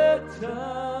written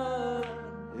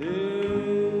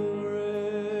in red.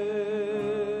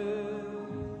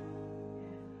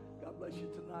 God bless you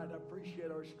tonight. I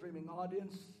appreciate our streaming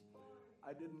audience.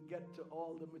 I didn't get to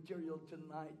all the material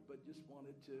tonight, but just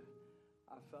wanted to,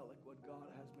 I felt like what God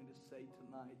has me to say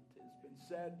tonight has been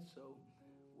said, so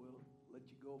we'll let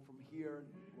you go from here.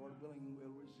 Lord willing,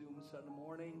 we'll resume Sunday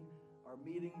morning. Our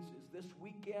meetings is this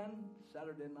weekend,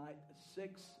 Saturday night at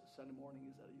 6, Sunday morning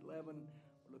is at 11.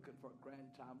 We're looking for a grand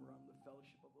time around the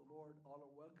fellowship of the Lord. All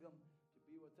are welcome to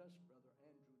be with us, brother.